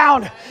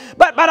dustbound.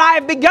 But I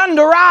have begun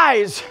to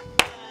rise.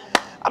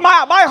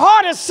 My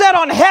heart is set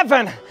on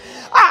heaven.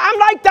 I'm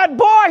like that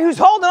boy who's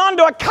holding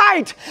onto a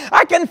kite.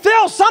 I can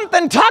feel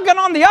something tugging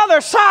on the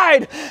other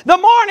side. The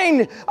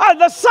morning,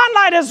 the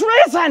sunlight has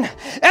risen,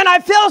 and I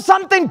feel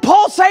something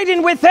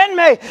pulsating within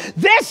me.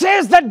 This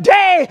is the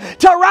day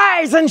to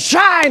rise and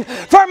shine,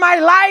 for my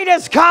light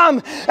has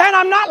come, and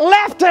I'm not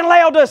left in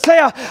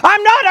Laodicea.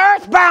 I'm not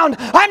earthbound.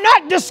 I'm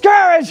not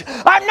discouraged.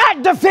 I'm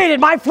not defeated.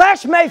 My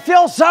flesh may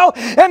feel so,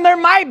 and there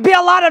might be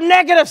a lot of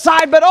negative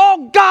side, but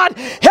oh God,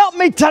 help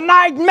me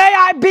tonight. May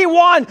I be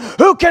one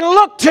who can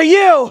look to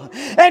you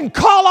and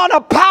call on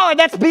a power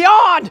that's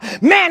beyond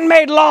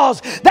man-made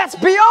laws, that's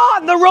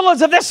beyond the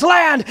rulers of this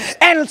land,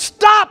 and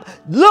stop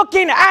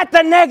looking at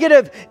the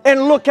negative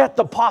and look at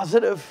the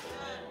positive.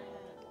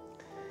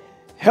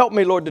 Help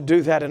me, Lord, to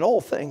do that in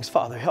all things,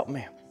 Father. Help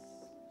me.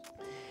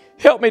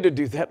 Help me to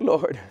do that,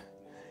 Lord,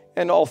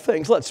 in all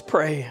things. Let's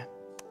pray.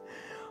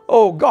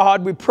 Oh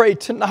God, we pray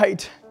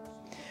tonight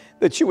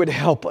that you would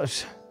help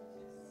us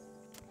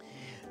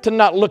to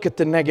not look at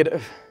the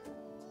negative.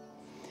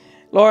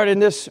 Lord, in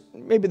this,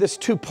 maybe this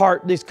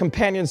two-part, these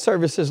companion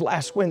services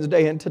last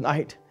Wednesday and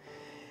tonight,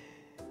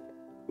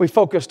 we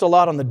focused a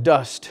lot on the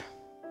dust,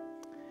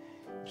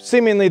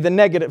 seemingly the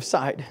negative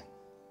side.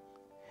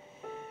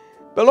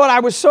 But Lord, I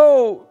was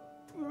so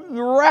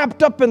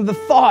wrapped up in the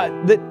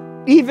thought that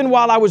even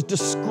while I was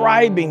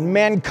describing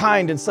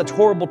mankind in such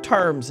horrible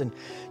terms and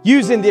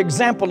using the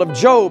example of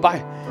Job,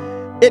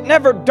 it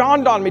never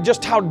dawned on me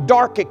just how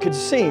dark it could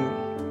seem.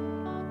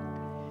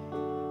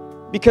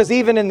 Because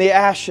even in the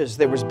ashes,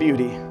 there was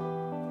beauty.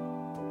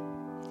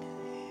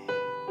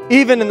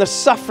 Even in the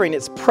suffering,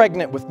 it's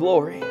pregnant with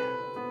glory.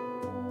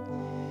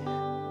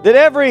 That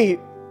every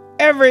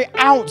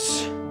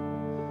ounce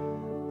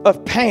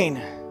of pain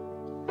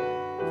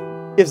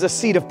is a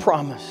seed of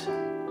promise.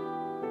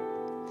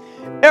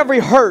 Every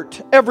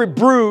hurt, every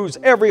bruise,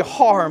 every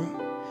harm,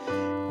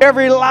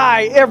 every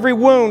lie, every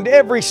wound,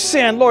 every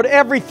sin, Lord,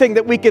 everything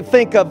that we could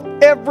think of,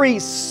 every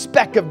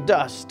speck of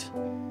dust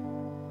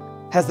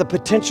has the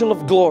potential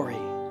of glory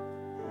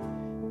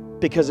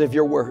because of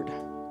your word.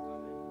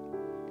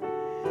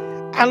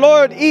 And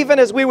Lord, even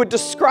as we would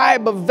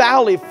describe a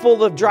valley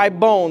full of dry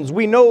bones,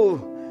 we know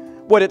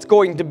what it's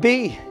going to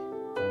be.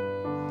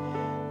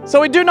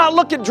 So we do not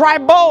look at dry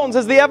bones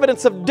as the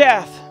evidence of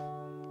death,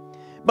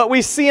 but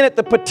we see in it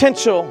the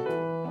potential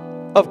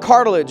of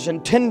cartilage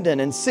and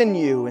tendon and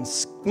sinew and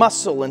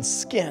muscle and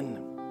skin.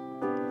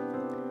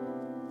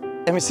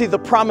 And we see the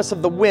promise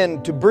of the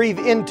wind to breathe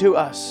into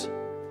us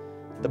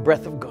the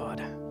breath of God.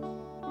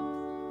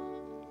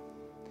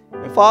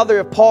 And Father,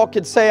 if Paul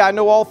could say, I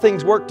know all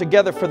things work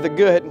together for the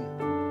good,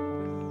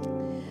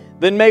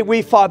 then may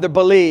we, Father,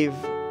 believe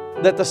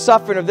that the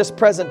suffering of this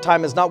present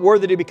time is not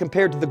worthy to be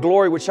compared to the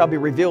glory which shall be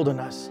revealed in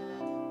us.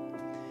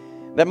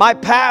 That my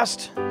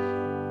past,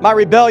 my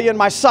rebellion,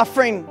 my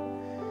suffering,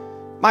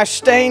 my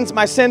stains,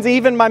 my sins,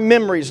 even my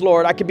memories,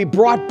 Lord, I could be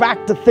brought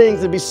back to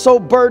things and be so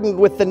burdened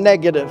with the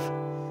negative.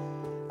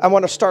 I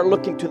want to start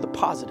looking to the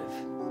positive.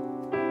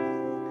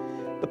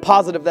 The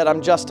positive that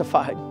I'm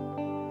justified.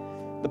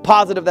 The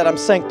positive that I'm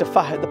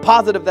sanctified. The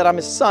positive that I'm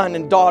His son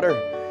and daughter.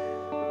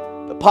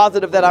 The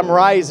positive that I'm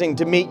rising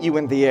to meet you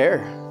in the air.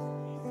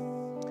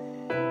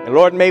 And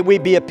Lord, may we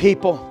be a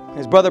people,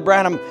 as Brother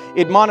Branham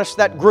admonished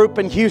that group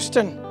in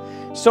Houston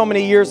so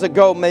many years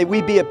ago, may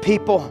we be a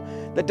people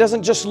that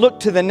doesn't just look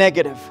to the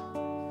negative,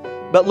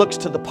 but looks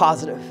to the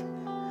positive.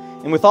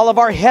 And with all of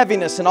our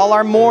heaviness and all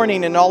our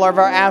mourning and all of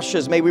our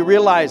ashes, may we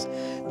realize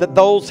that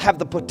those have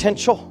the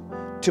potential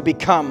to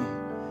become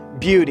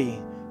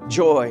beauty,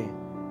 joy,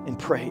 and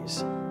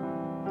praise.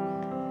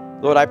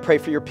 Lord, I pray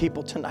for your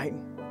people tonight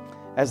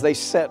as they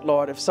sit,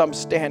 Lord, if some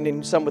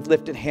standing, some with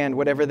lifted hand,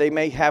 whatever they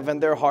may have in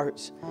their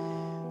hearts,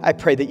 I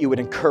pray that you would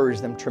encourage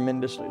them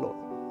tremendously, Lord.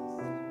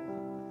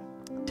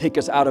 Take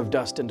us out of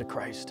dust into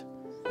Christ.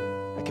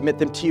 I commit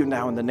them to you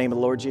now in the name of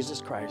the Lord Jesus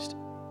Christ.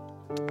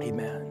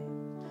 Amen.